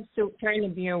here. I'm just so trying to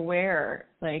be aware,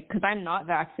 like, because I'm not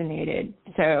vaccinated,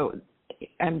 so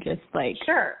I'm just like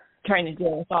trying to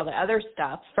deal with all the other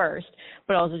stuff first,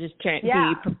 but also just trying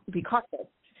to be cautious.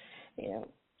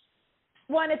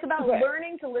 Well, and it's about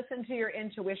learning to listen to your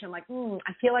intuition, like,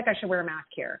 I feel like I should wear a mask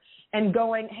here. And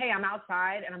going, hey, I'm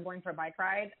outside and I'm going for a bike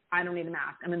ride. I don't need a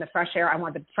mask. I'm in the fresh air. I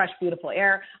want the fresh, beautiful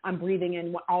air. I'm breathing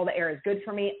in all the air is good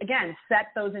for me. Again, set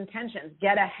those intentions.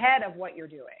 Get ahead of what you're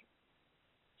doing.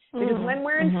 Because when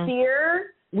we're in fear,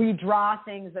 we draw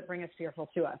things that bring us fearful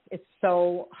to us. It's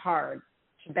so hard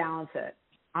to balance it.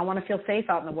 I want to feel safe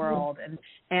out in the world.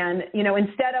 And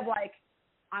instead of like,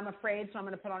 I'm afraid, so I'm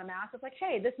going to put on a mask. It's like,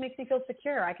 hey, this makes me feel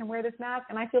secure. I can wear this mask,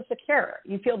 and I feel secure.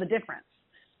 You feel the difference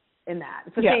in that.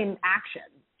 It's the same action.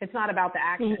 It's not about the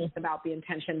action. It's about the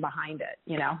intention behind it,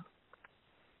 Well,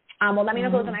 let me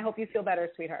know, and I hope you feel better,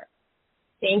 sweetheart.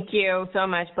 Thank you so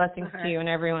much. Blessings to you and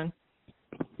everyone.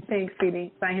 Thanks,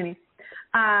 sweetie. Bye, honey.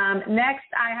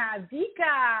 Next, I have Dika.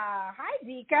 Hi,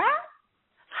 Dika.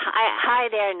 Hi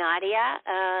there, Nadia.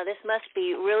 This must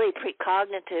be really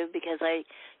precognitive because I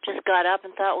just got up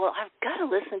and thought, well, I've got to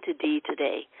listen to Dee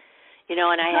today,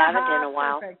 and I haven't in a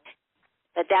while. Perfect.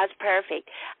 But that's perfect.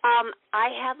 I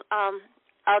have,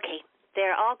 okay,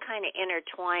 they're all kind of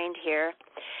intertwined here.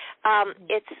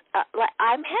 It's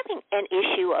I'm having an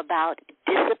issue about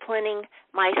disciplining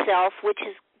myself, which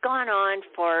has gone on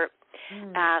for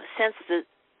since the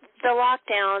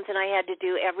lockdowns, and I had to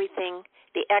do everything.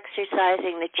 The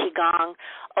exercising, the Qigong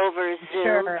over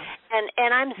Zoom. Sure.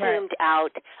 And I'm Zoomed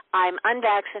out. I'm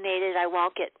unvaccinated. I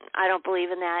don't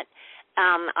believe in that.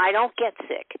 I don't get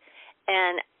sick.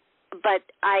 But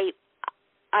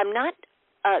I'm not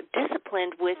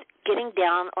disciplined with getting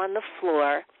down on the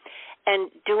floor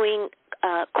and doing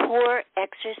core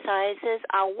exercises.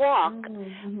 I'll walk,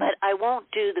 but I won't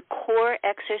do the core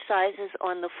exercises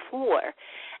on the floor.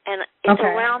 And it's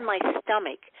around my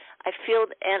stomach. I feel,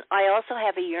 and I also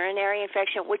have a urinary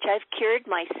infection, which I've cured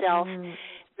myself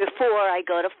before. I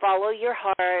go to Follow Your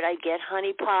Heart. I get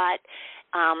honey pot.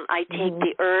 I take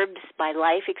the herbs by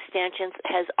Life Extensions.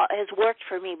 Has worked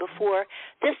for me before.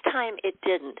 This time it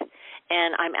didn't,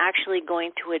 and I'm actually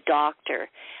going to a doctor.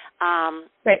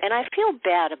 And I feel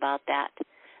bad about that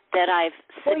I've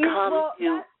succumbed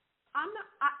to.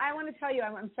 I want to tell you,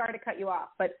 I'm sorry to cut you off,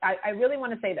 but I really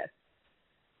want to say this.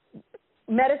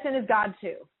 Medicine is God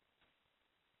too.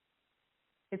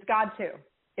 It's God too.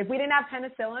 If we didn't have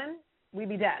penicillin, we'd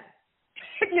be dead.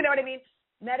 You know what I mean?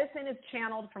 Medicine is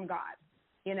channeled from God.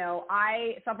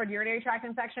 I suffered urinary tract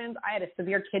infections. I had a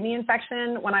severe kidney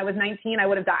infection when I was 19. I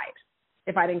would have died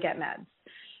if I didn't get meds.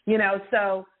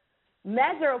 So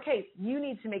meds are okay. You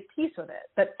need to make peace with it.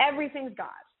 But everything's God.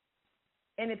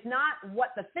 And it's not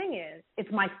what the thing is. It's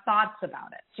my thoughts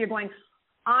about it. So you're going,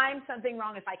 I'm something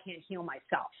wrong if I can't heal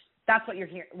myself. That's what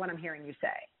what I'm hearing you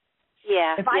say.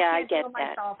 Yeah, I get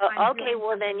that. Okay,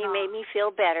 well, then you made me feel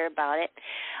better about it.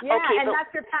 Yeah, okay, and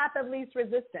that's your path of least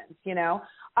resistance,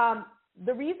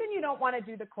 The reason you don't want to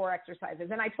do the core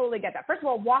exercises, and I totally get that. First of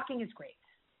all, walking is great.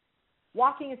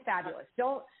 Walking is fabulous.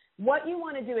 What you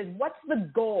want to do is, what's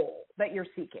the goal that you're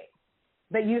seeking?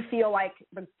 That you feel like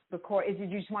the core is, you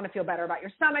just want to feel better about your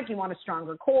stomach? You want a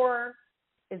stronger core?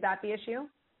 Is that the issue?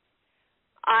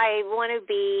 I want to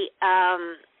be...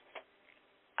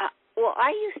 Well,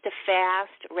 I used to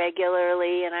fast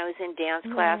regularly, and I was in dance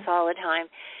class all the time,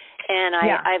 and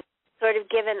I've sort of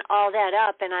given all that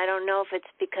up, and I don't know if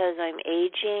it's because I'm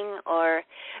aging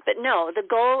but no, the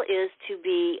goal is to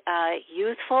be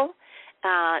youthful,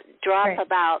 drop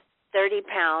about 30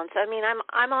 pounds. I mean,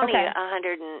 I'm only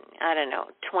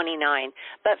 29,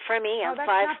 but for me, I'm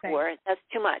 5'4". That's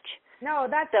too much. No,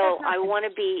 that's I want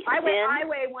to be thin. I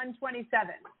weigh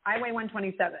 127. I weigh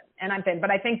 127, and I'm thin,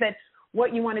 but I think that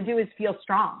what you want to do is feel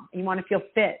strong. You want to feel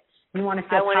fit. You want to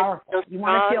feel powerful. You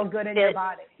want to feel good in your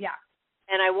body. Yeah.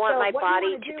 And I want my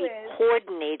body to be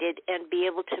coordinated and be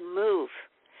able to move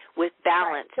with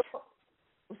balance.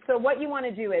 Right. So what you want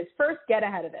to do is first get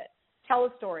ahead of it. Tell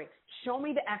a story. Show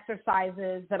me the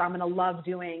exercises that I'm going to love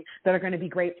doing that are going to be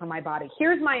great for my body.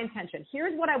 Here's my intention.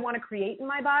 Here's what I want to create in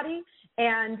my body.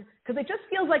 And because it just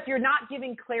feels like you're not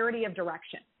giving clarity of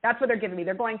direction. That's what they're giving me.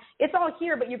 They're going, it's all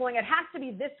here, but you're going, it has to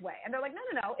be this way. And they're like,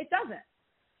 no, it doesn't.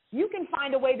 You can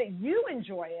find a way that you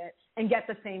enjoy it and get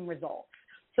the same results.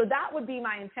 So that would be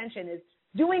my intention, is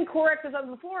doing core exercises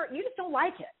before, you just don't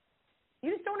like it.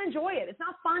 You just don't enjoy it. It's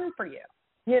not fun for you,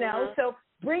 So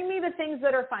bring me the things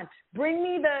that are fun. Bring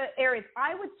me the areas.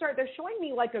 I would start, they're showing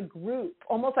me like a group,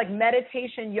 almost like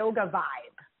meditation yoga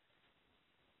vibe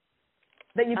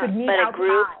that you could meet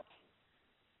outside.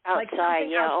 Outside,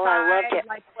 like yeah. Outside, I loved it.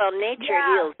 Well, nature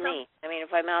heals me. I mean, if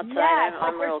I'm outside,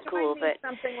 I'm real cool. But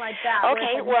something like that.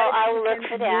 Okay, well, I'll look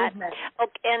for that.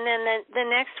 Okay, and then the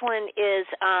next one is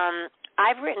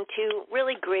I've written 2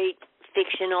 really great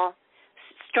fictional,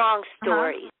 strong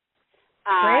stories.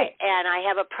 And I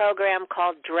have a program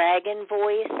called Dragon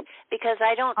Voice because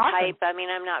I don't type. I mean,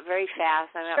 I'm not very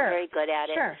fast. I'm not very good at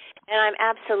it. And I'm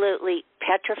absolutely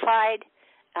petrified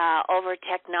over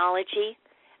technology.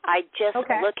 I just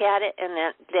look at it and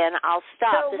then I'll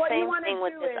stop. So the same thing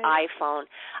with this iPhone.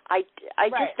 I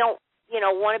just don't,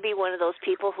 want to be one of those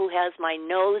people who has my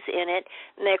nose in it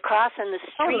and they're crossing the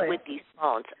street with these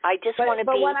phones. I just want to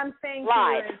be live. But what I'm saying to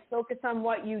you is focus on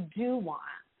what you do want.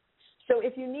 So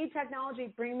if you need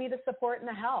technology, bring me the support and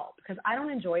the help because I don't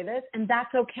enjoy this and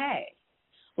that's okay.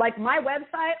 Like my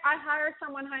website, I hire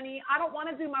someone, honey. I don't want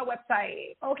to do my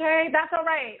website. Okay, that's all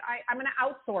right. I'm going to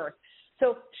outsource.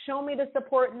 So show me the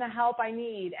support and the help I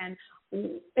need. And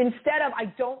instead of I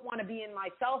don't want to be in my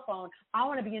cell phone, I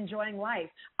want to be enjoying life.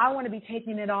 I want to be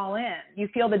taking it all in. You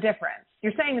feel the difference.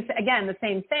 You're saying, again, the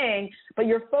same thing, but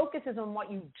your focus is on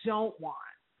what you don't want.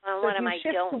 What am I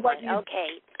don't want?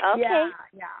 Okay. Yeah.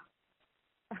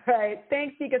 All right.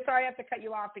 Thanks, Tika. Sorry I have to cut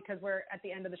you off because we're at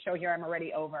the end of the show here. I'm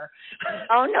already over.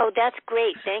 Oh, no, that's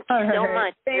great. Thank you so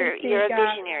much. Thanks, you're a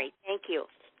visionary. Thank you.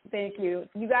 Thank you.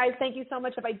 You guys, thank you so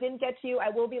much. If I didn't get to you, I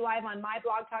will be live on my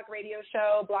Blog Talk Radio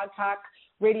show, Blog Talk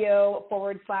Radio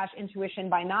 /Intuition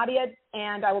by Nadia,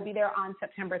 and I will be there on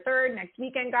September 3rd, next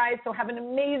weekend, guys. So have an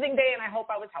amazing day, and I hope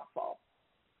I was helpful.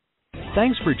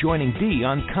 Thanks for joining Dee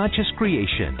on Conscious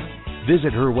Creation.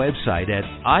 Visit her website at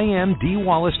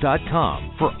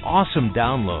imdeewallace.com for awesome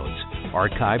downloads,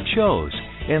 archived shows,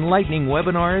 enlightening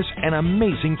webinars, and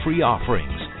amazing free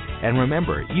offerings. And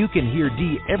remember, you can hear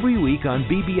Dee every week on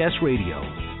BBS Radio,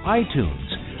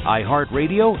 iTunes,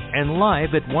 iHeartRadio, and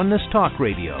live at Oneness Talk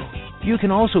Radio. You can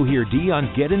also hear Dee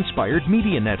on Get Inspired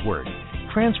Media Network,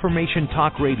 Transformation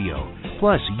Talk Radio,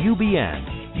 plus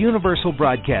UBN, Universal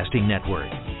Broadcasting Network.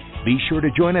 Be sure to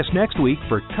join us next week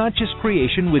for Conscious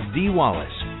Creation with Dee Wallace.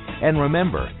 And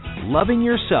remember, loving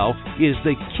yourself is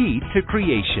the key to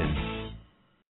creation.